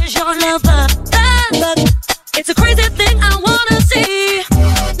about is your love. It's a crazy thing I wanna see.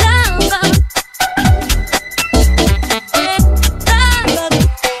 Love,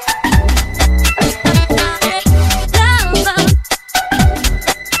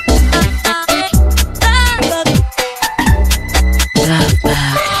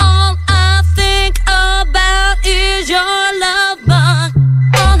 all I think about is your love.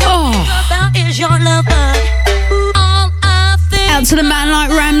 Out to the man like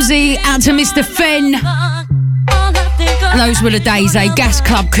Ramsey, out to Mr. Fenn. And those were the days, eh? Gas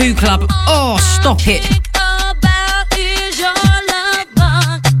Club, Coup Club. Oh, stop it.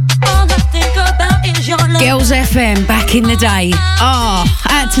 Girls FM back in the day. Oh,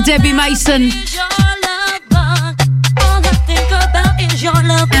 out to Debbie Mason.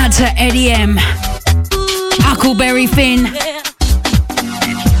 Out to Eddie M. Huckleberry Finn.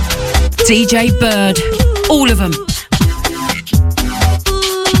 DJ Bird. All of them.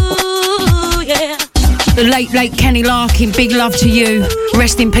 The late Kenny Larkin, big love to you.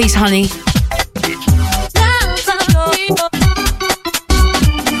 Rest in peace, honey.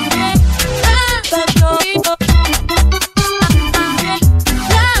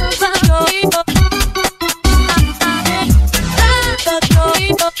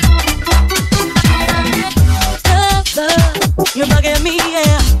 You're bugging me,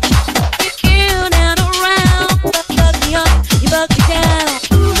 yeah. You down around, bug me up, you bug me down.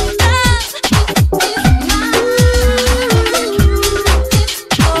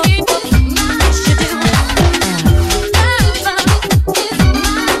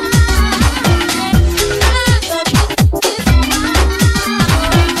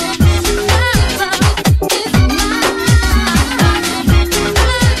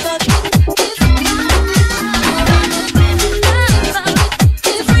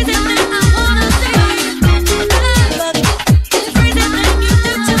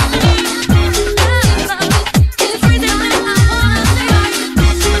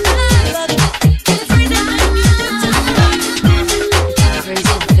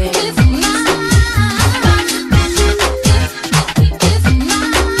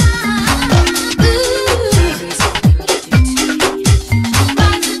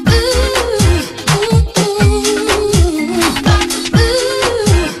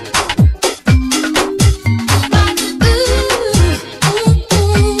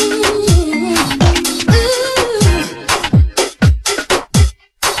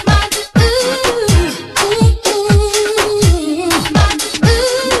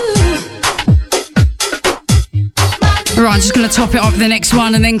 Right, I'm just going to top it up with the next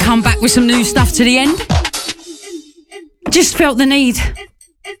one and then come back with some new stuff to the end. Just felt the need.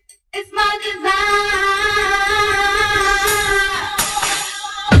 It's my desire.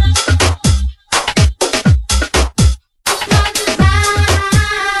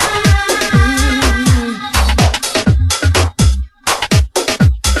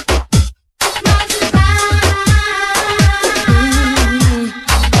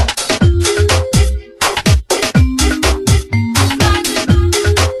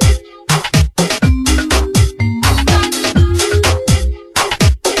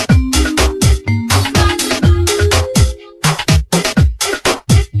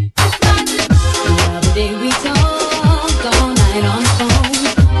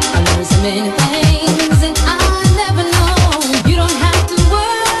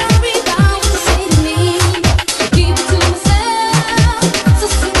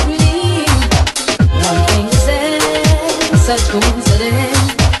 such coincidence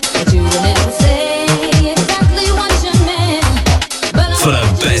that you would never say exactly what you meant. For the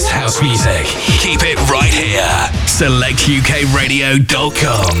best house music, keep it right here.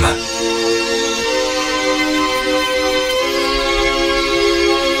 SelectUKRadio.com.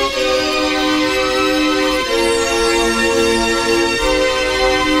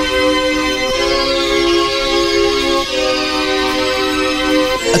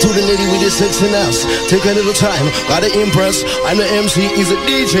 To the lady with the sexiness, take a little time, gotta impress. I'm the MC, he's a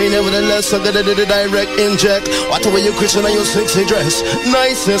DJ, nevertheless I gotta do the direct inject. What the way you Christian and your sexy dress,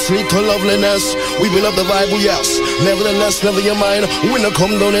 niceness lead to loveliness. We will love the vibe, yes. Nevertheless, never your mind. When I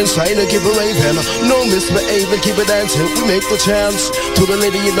come down inside, I keep it raving. No misbehaving, keep it dancing. We make the chance. To the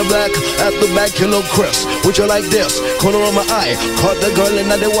lady in the black, at the back you look crisp. Would you like this? Corner of my eye, caught the girl in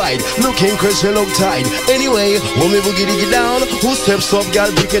the white. Looking crisp, you look tight. Anyway, when we boogie get down, who steps up, gal?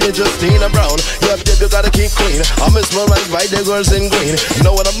 Picking it Justina Brown. Yep, you gotta keep clean. I miss my right by the girls in green.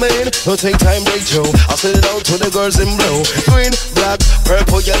 Know what I mean? Don't take time, break through. I'll send it out to the girls in blue. Green, black,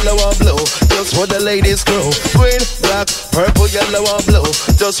 purple, yellow, or blue. Just for the ladies crew. Green, black, purple, yellow, or blue.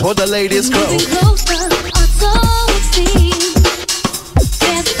 Just for the ladies crew. Moving closer, or so it seems.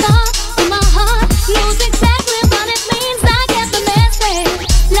 There's a thought in my heart, knows exactly what it means. I get the message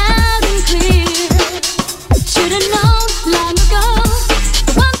loud and clear. Should've known long ago.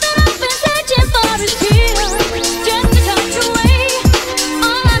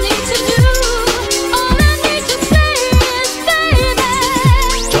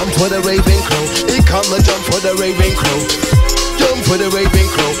 For the raving crow, he come the jump for the raving crow. Jump for the raving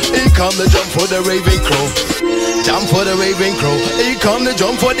crow, he come the jump for the raving crow. Jump for the raving crow, he come the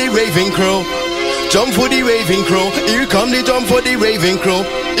jump for the raving crow. Jump for the raving crow, here come the jump for the raving crow.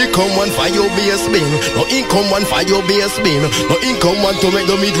 Here come one for your bass spin, no here come one for your bass spin. No here come one to make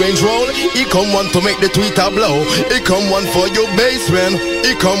the mid-range roll, here come one to make the tweeter blow. Here come one for your bass man,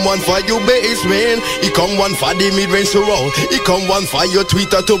 here come one for your bass man. Here come one for the mid-range to roll, here come one for your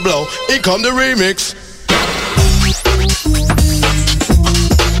tweeter to blow. Here come the remix.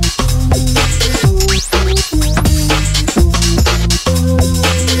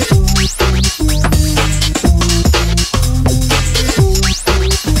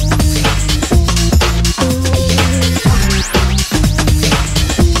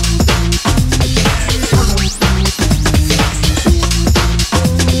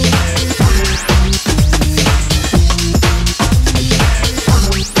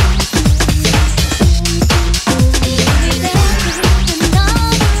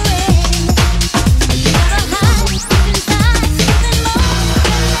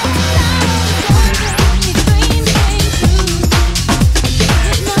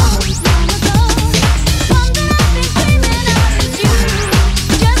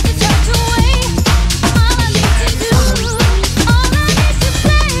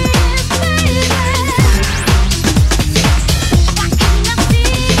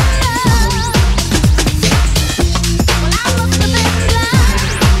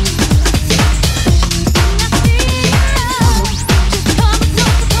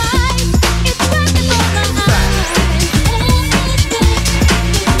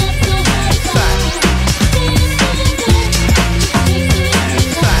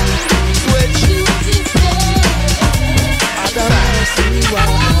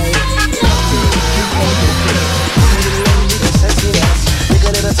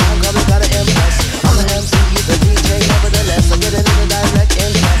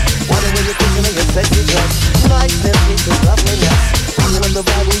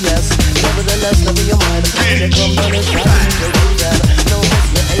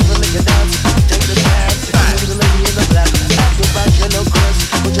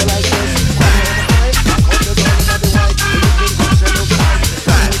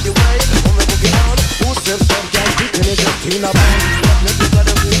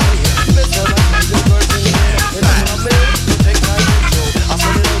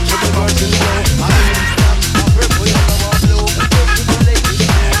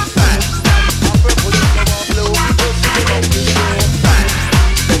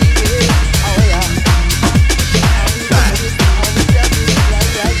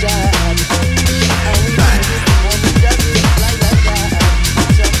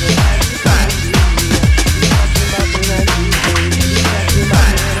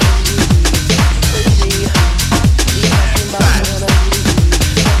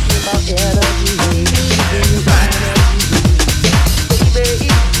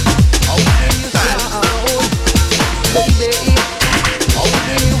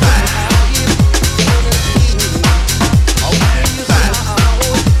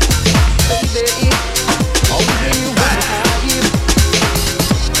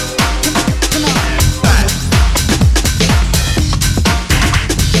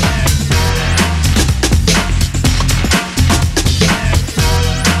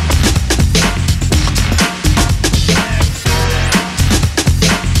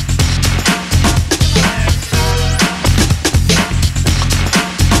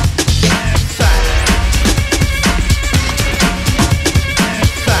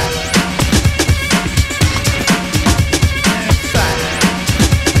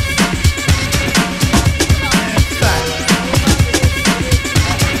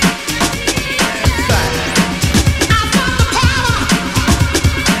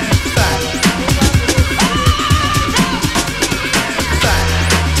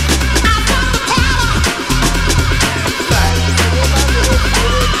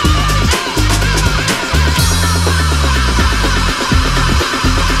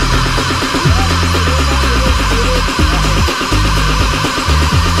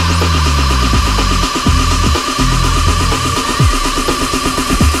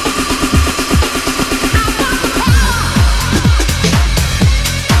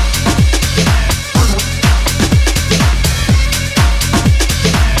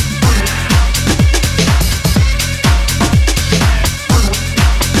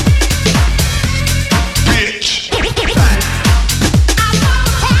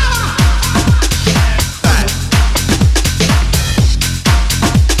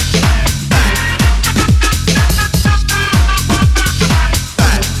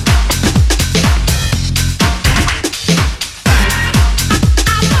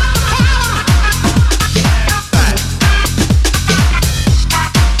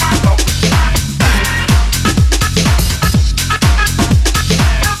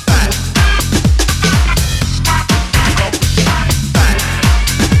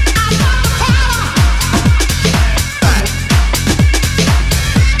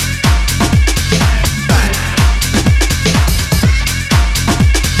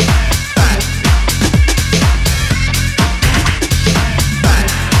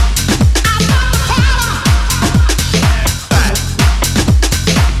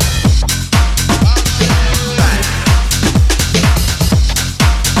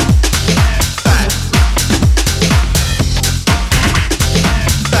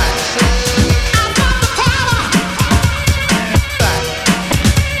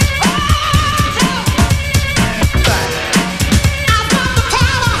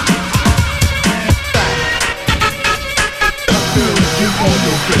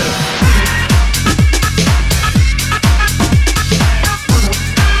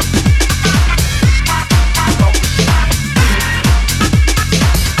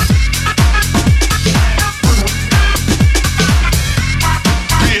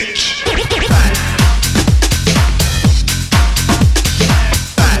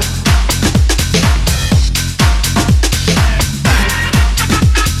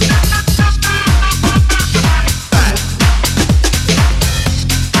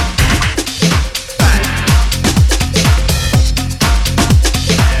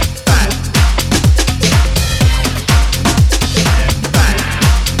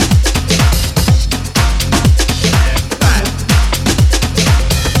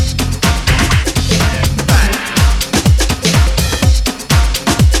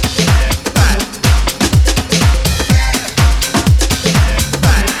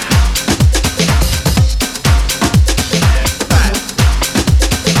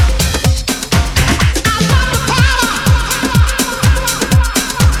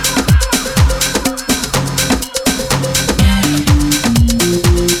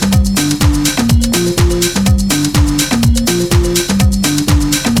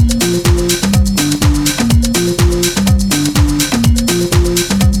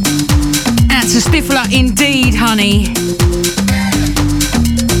 Indeed, honey.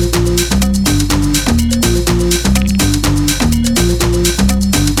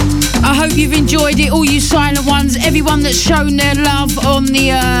 I hope you've enjoyed it, all you silent ones, everyone that's shown their love on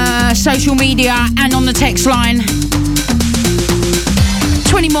the social media and on the text line.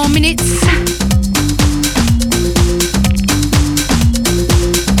 20 more minutes.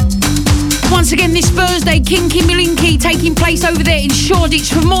 Once again, this Thursday, Kinky Malinky taking place over there in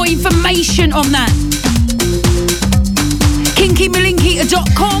Shoreditch. For more information on that,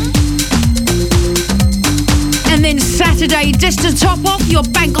 kinkymalinky.com. And then Saturday, just to top off your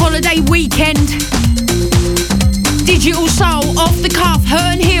bank holiday weekend, Digital Soul off the cuff,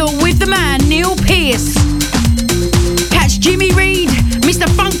 Herne Hill with the man Neil Pearce. Catch Jimmy Reed, Mr.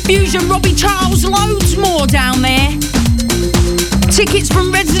 Funk Fusion, Robbie Charles, loads more down there. Tickets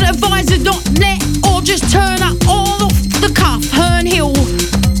from residentadvisor.net or just turn up all off the cuff, Herne Hill.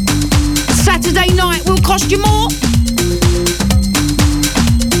 Saturday night will cost you more.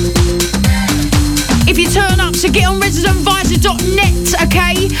 If you turn up, so get on residentadvisor.net,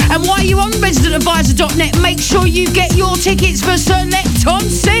 okay? And while you're on residentadvisor.net, make sure you get your tickets for Select on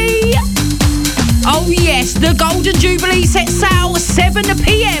Sea. Oh yes, the Golden Jubilee sets sail 7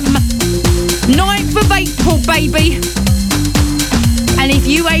 p.m. 9th of April, baby. And if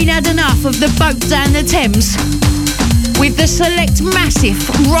you ain't had enough of the boat down the Thames, with the Select Massive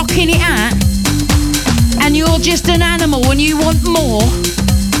rocking it out, and you're just an animal and you want more,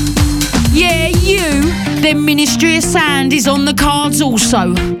 yeah, you, then Ministry of Sound is on the cards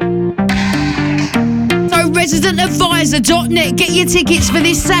also. So residentadvisor.net, get your tickets for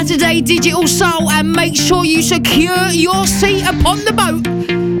this Saturday Digital Soul and make sure you secure your seat upon the boat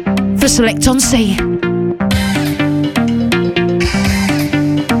for Select on Sea.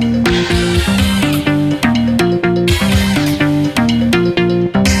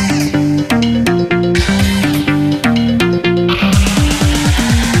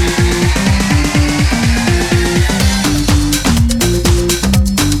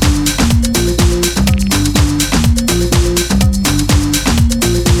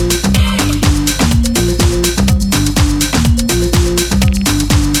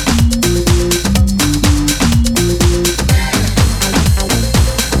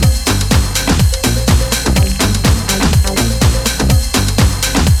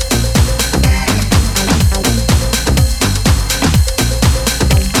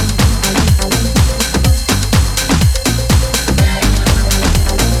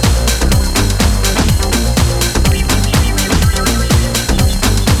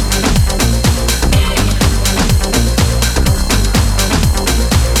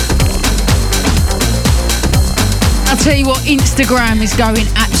 Tell you what, Instagram is going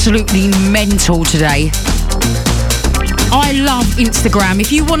absolutely mental today. I love Instagram.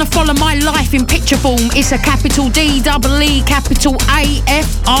 If you want to follow my life in picture form, it's a capital D, double E, capital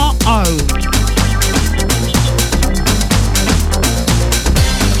A-F-R-O.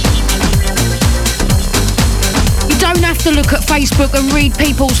 You don't have to look at Facebook and read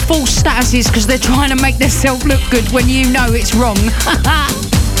people's false statuses because they're trying to make themselves look good when you know it's wrong.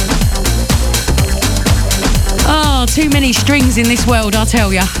 Oh, too many strings in this world, I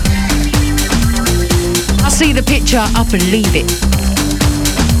tell ya. I see the picture, I believe it.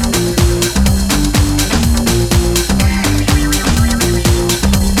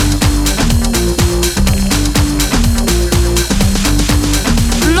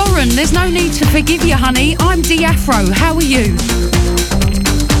 Lauren, there's no need to forgive you, honey. I'm D'Afro. How are you?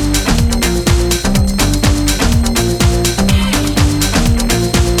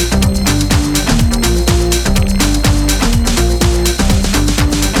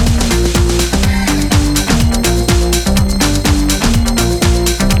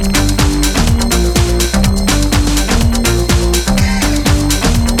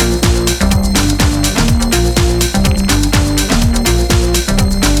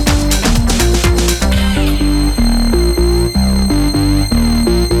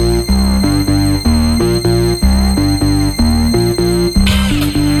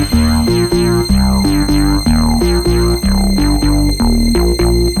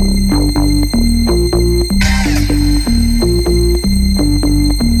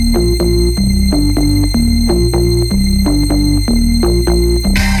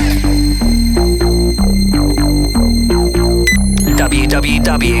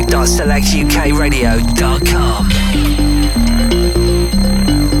 www.selectukradio.com.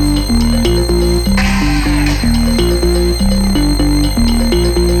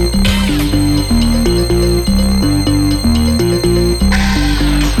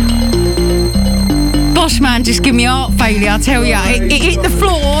 Man, just give me heart failure, I tell you. It hit the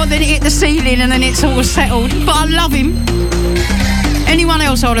floor, then it hit the ceiling, and then it sort of settled. But I love him. Anyone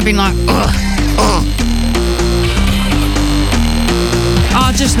else, I would have been like, ugh.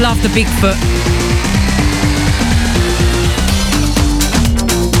 I just love the Bigfoot.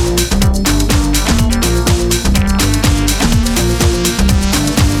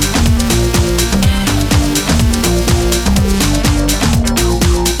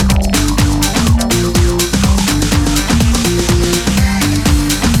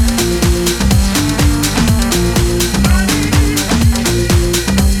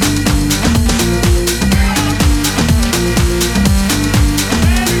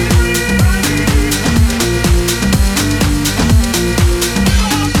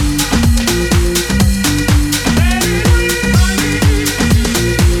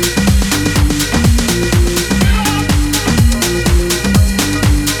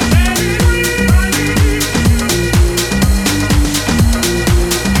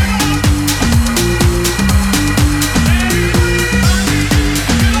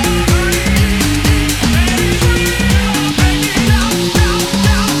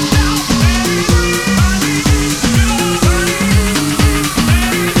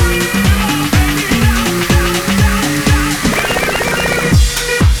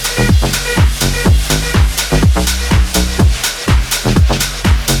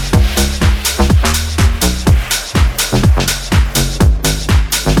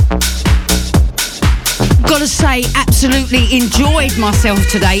 Absolutely enjoyed myself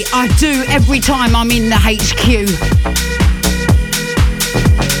today. I do every time I'm in the HQ.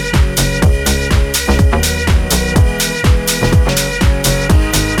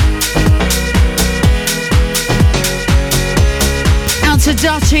 Out to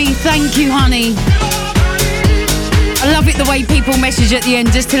Dutchy, thank you, honey. I love it the way people message at the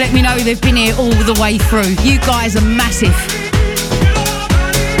end just to let me know they've been here all the way through. You guys are massive.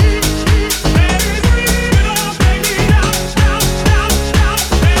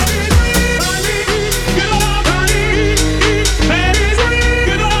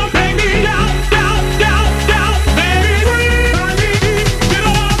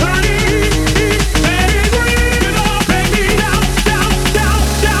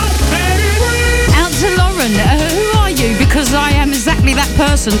 That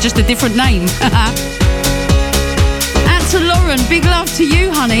person, just a different name. And to Lauren, big love to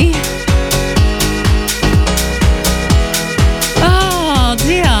you, honey. Oh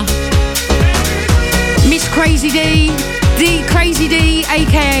dear. Miss Crazy D, Crazy D,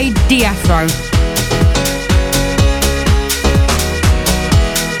 aka D'Afro.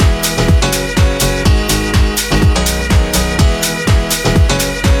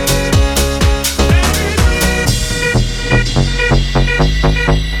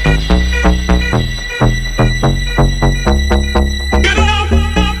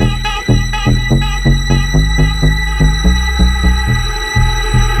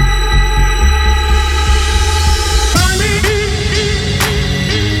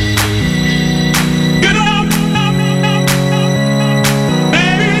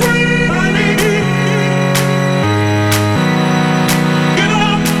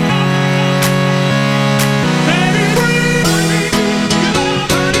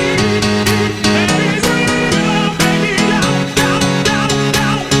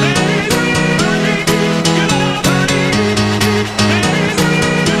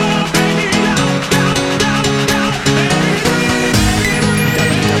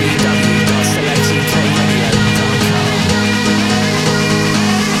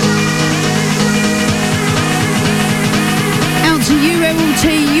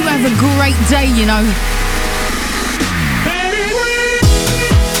 day, you know.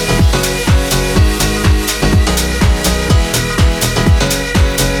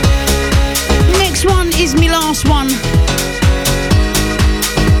 Next one is my last one.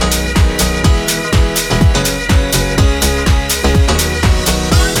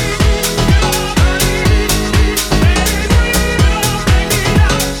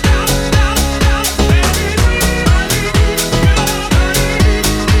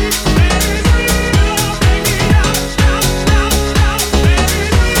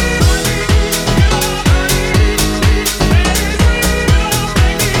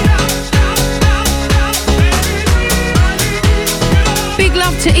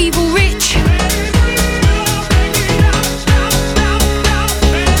 To Evil Rich.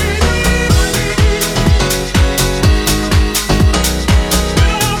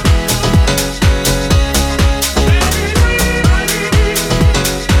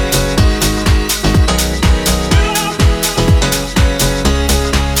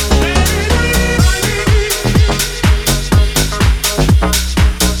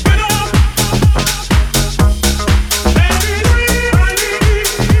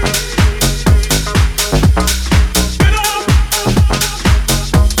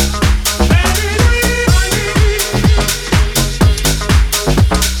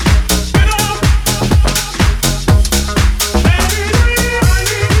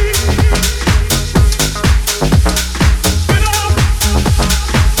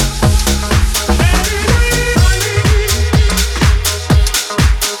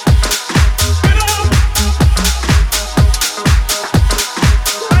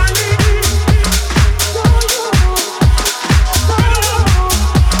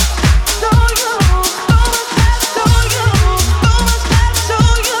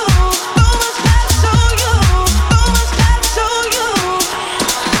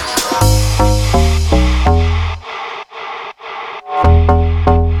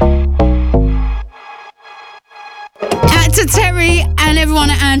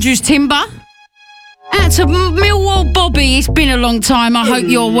 Timber. Out to Millwall Bobby, it's been a long time, I hope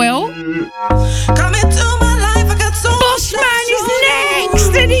you're well. Come into my life, I got so Boss Man is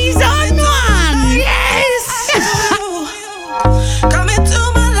next and he's on one! Yes! Come into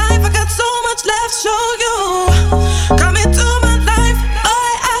my life, I got so much left to show you. Come into my life,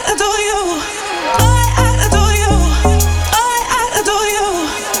 I adore you. I adore you. I adore you.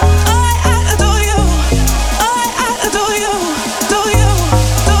 I adore you. I adore you. Adore you.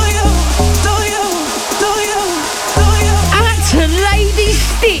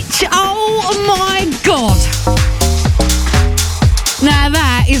 Stitch, oh my God. Now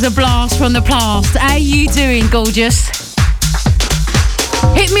that is a blast from the past. How you doing, gorgeous?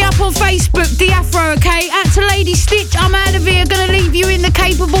 Hit me up on Facebook, D'Afro, okay? Out to Lady Stitch, I'm out of here. Gonna leave you in the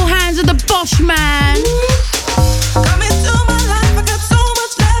capable hands of the Bosch Man. Come into my life, I got so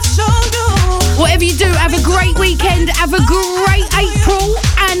much left to show you. Whatever you do, have a great weekend, have a great April,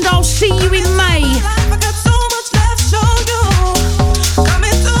 and I'll see you in May.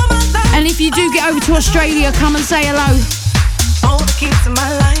 And if you do get over to Australia, come and say hello. All the keys to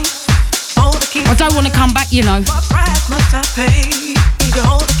my life. All the keys. I don't want to come back, you know. What price must I pay?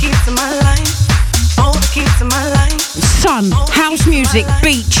 Hold the keys to my life. All the keys to my life. Sun, house music,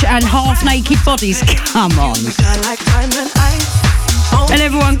 beach, and half-naked bodies. Come on. And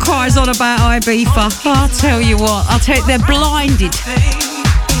everyone cries on about Ibiza. I'll tell you what. They're blinded.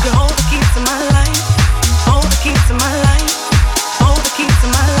 Hold the keys to my life. Hold the keys to my life. Hold the keys to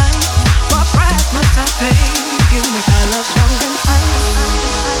my life. What price must I pay? You make my love strong and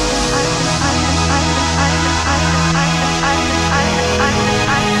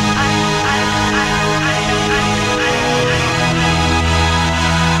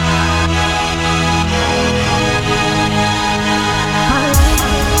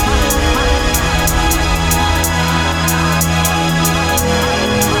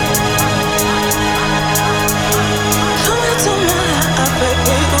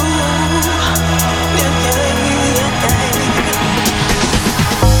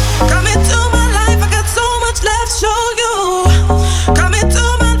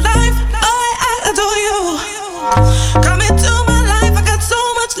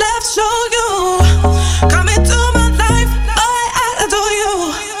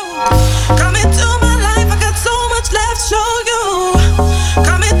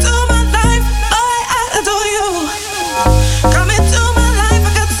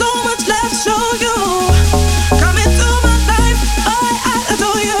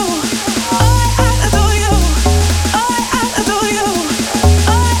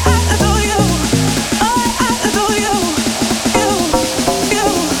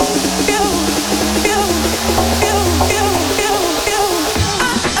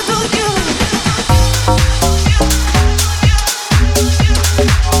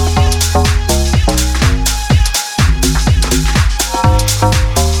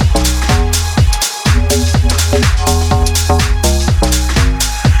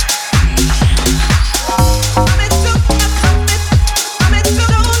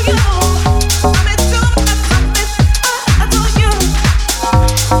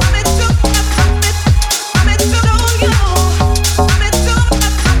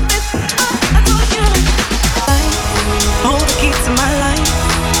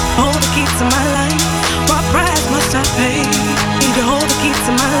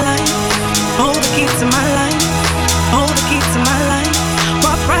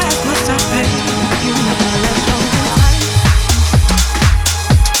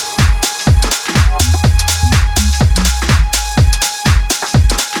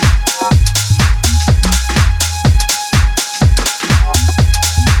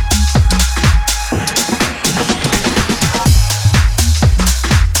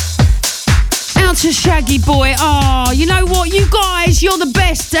to Shaggy Boy. Oh, you know what? You guys, you're the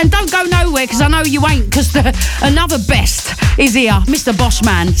best. And don't go nowhere, because I know you ain't, because another best is here, Mr.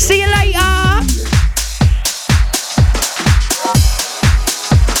 Bossman. See you later.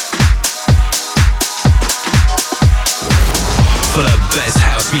 For the best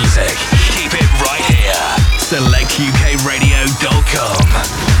house music, keep it right here.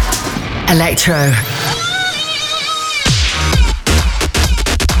 SelectUKRadio.com. Electro.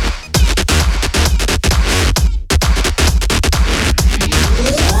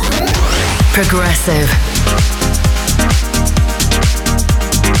 Progressive.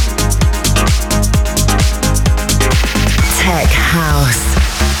 Tech house.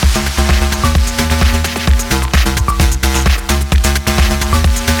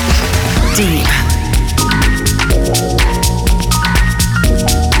 Deep.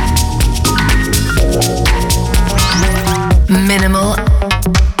 Minimal.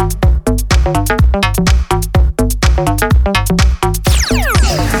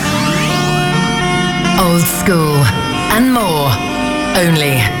 Old school and more.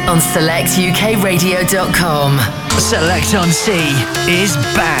 Only on SelectUKRadio.com. Select on Sea is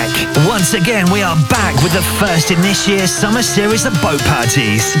back. Once again, we are back with the first in this year's summer series of boat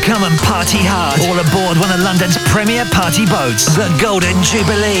parties. Come and party hard all aboard one of London's premier party boats, the Golden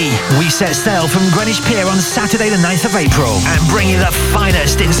Jubilee. We set sail from Greenwich Pier on Saturday the 9th of April and bring you the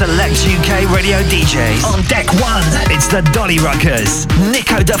finest in Select UK radio DJs. On deck 1, it's the Dolly Rockers,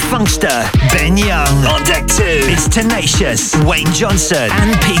 Nico the Funkster, Ben Young. On deck 2, it's Tenacious, Wayne Johnson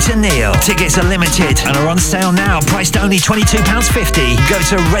and Peter Neal. Tickets are limited and are on sale now, priced only £22.50. Go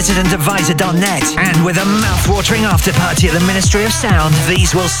to residentadvisor.net, and with a mouth-watering after-party at the Ministry of Sound,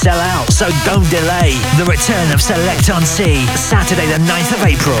 these will sell out, so don't delay. The return of Select on Sea, Saturday the 9th of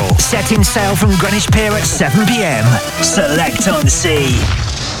April. Setting sail from Greenwich Pier at 7 p.m. Select on Sea.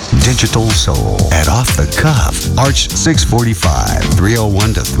 Digital Soul at Off the Cuff, Arch 645,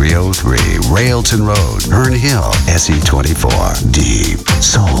 301 to 303, Railton Road, Herne Hill, SE24. Deep,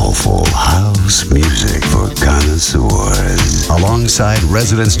 soulful house music for connoisseurs. Alongside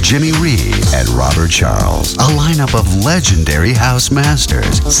residents Jimmy Reed and Robert Charles. A lineup of legendary house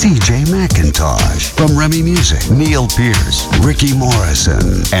masters. CJ McIntosh. From Remy Music, Neil Pearce, Ricky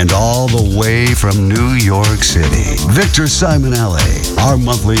Morrison. And all the way from New York City, Victor Simonelli. Our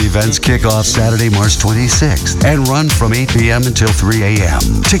monthly events kick off Saturday, March 26th and run from 8 p.m. until 3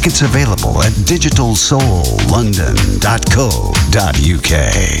 a.m. Tickets available at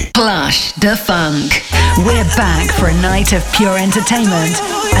digitalsoullondon.co.uk. Plush the Funk. We're back for a night of pure entertainment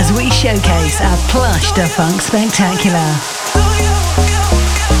as we showcase our Plush the Funk Spectacular.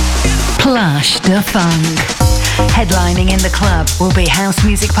 Plush the Funk. Headlining in the club will be house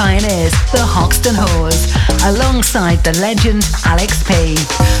music pioneers, the Hoxton Whores, alongside the legend Alex P.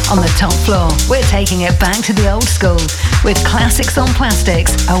 On the top floor, we're taking it back to the old school with classics on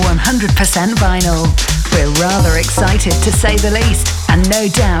plastics, a 100% vinyl. We're rather excited to say the least, and no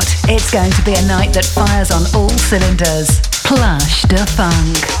doubt it's going to be a night that fires on all cylinders. Plush the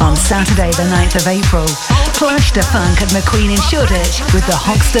Funk on Saturday the 9th of April. Plush the Funk at McQueen in Shoreditch with the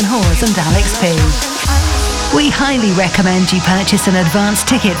Hoxton Whores and Alex P. We highly recommend you purchase an advance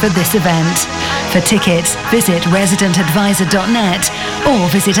ticket for this event. For tickets, visit residentadvisor.net or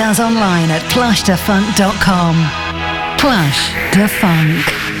visit us online at plushthefunk.com. Plush the Funk.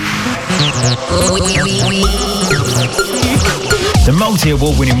 The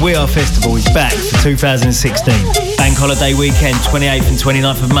multi-award-winning We Are Festival is back for 2016. Bank holiday weekend, 28th and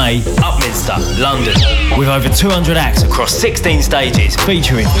 29th of May, Upminster, London. With over 200 acts across 16 stages,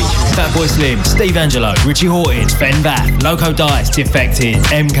 featuring Fatboy Slim, Steve Angelo, Richie Hawtin, Ben Bath, Loco Dice, Defected,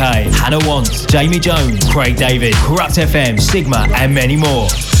 MK, Hannah Wants, Jamie Jones, Craig David, Corrupt FM, Sigma, and many more.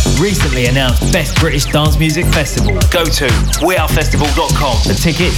 Recently announced Best British Dance Music Festival. Go to wearefestival.com for tickets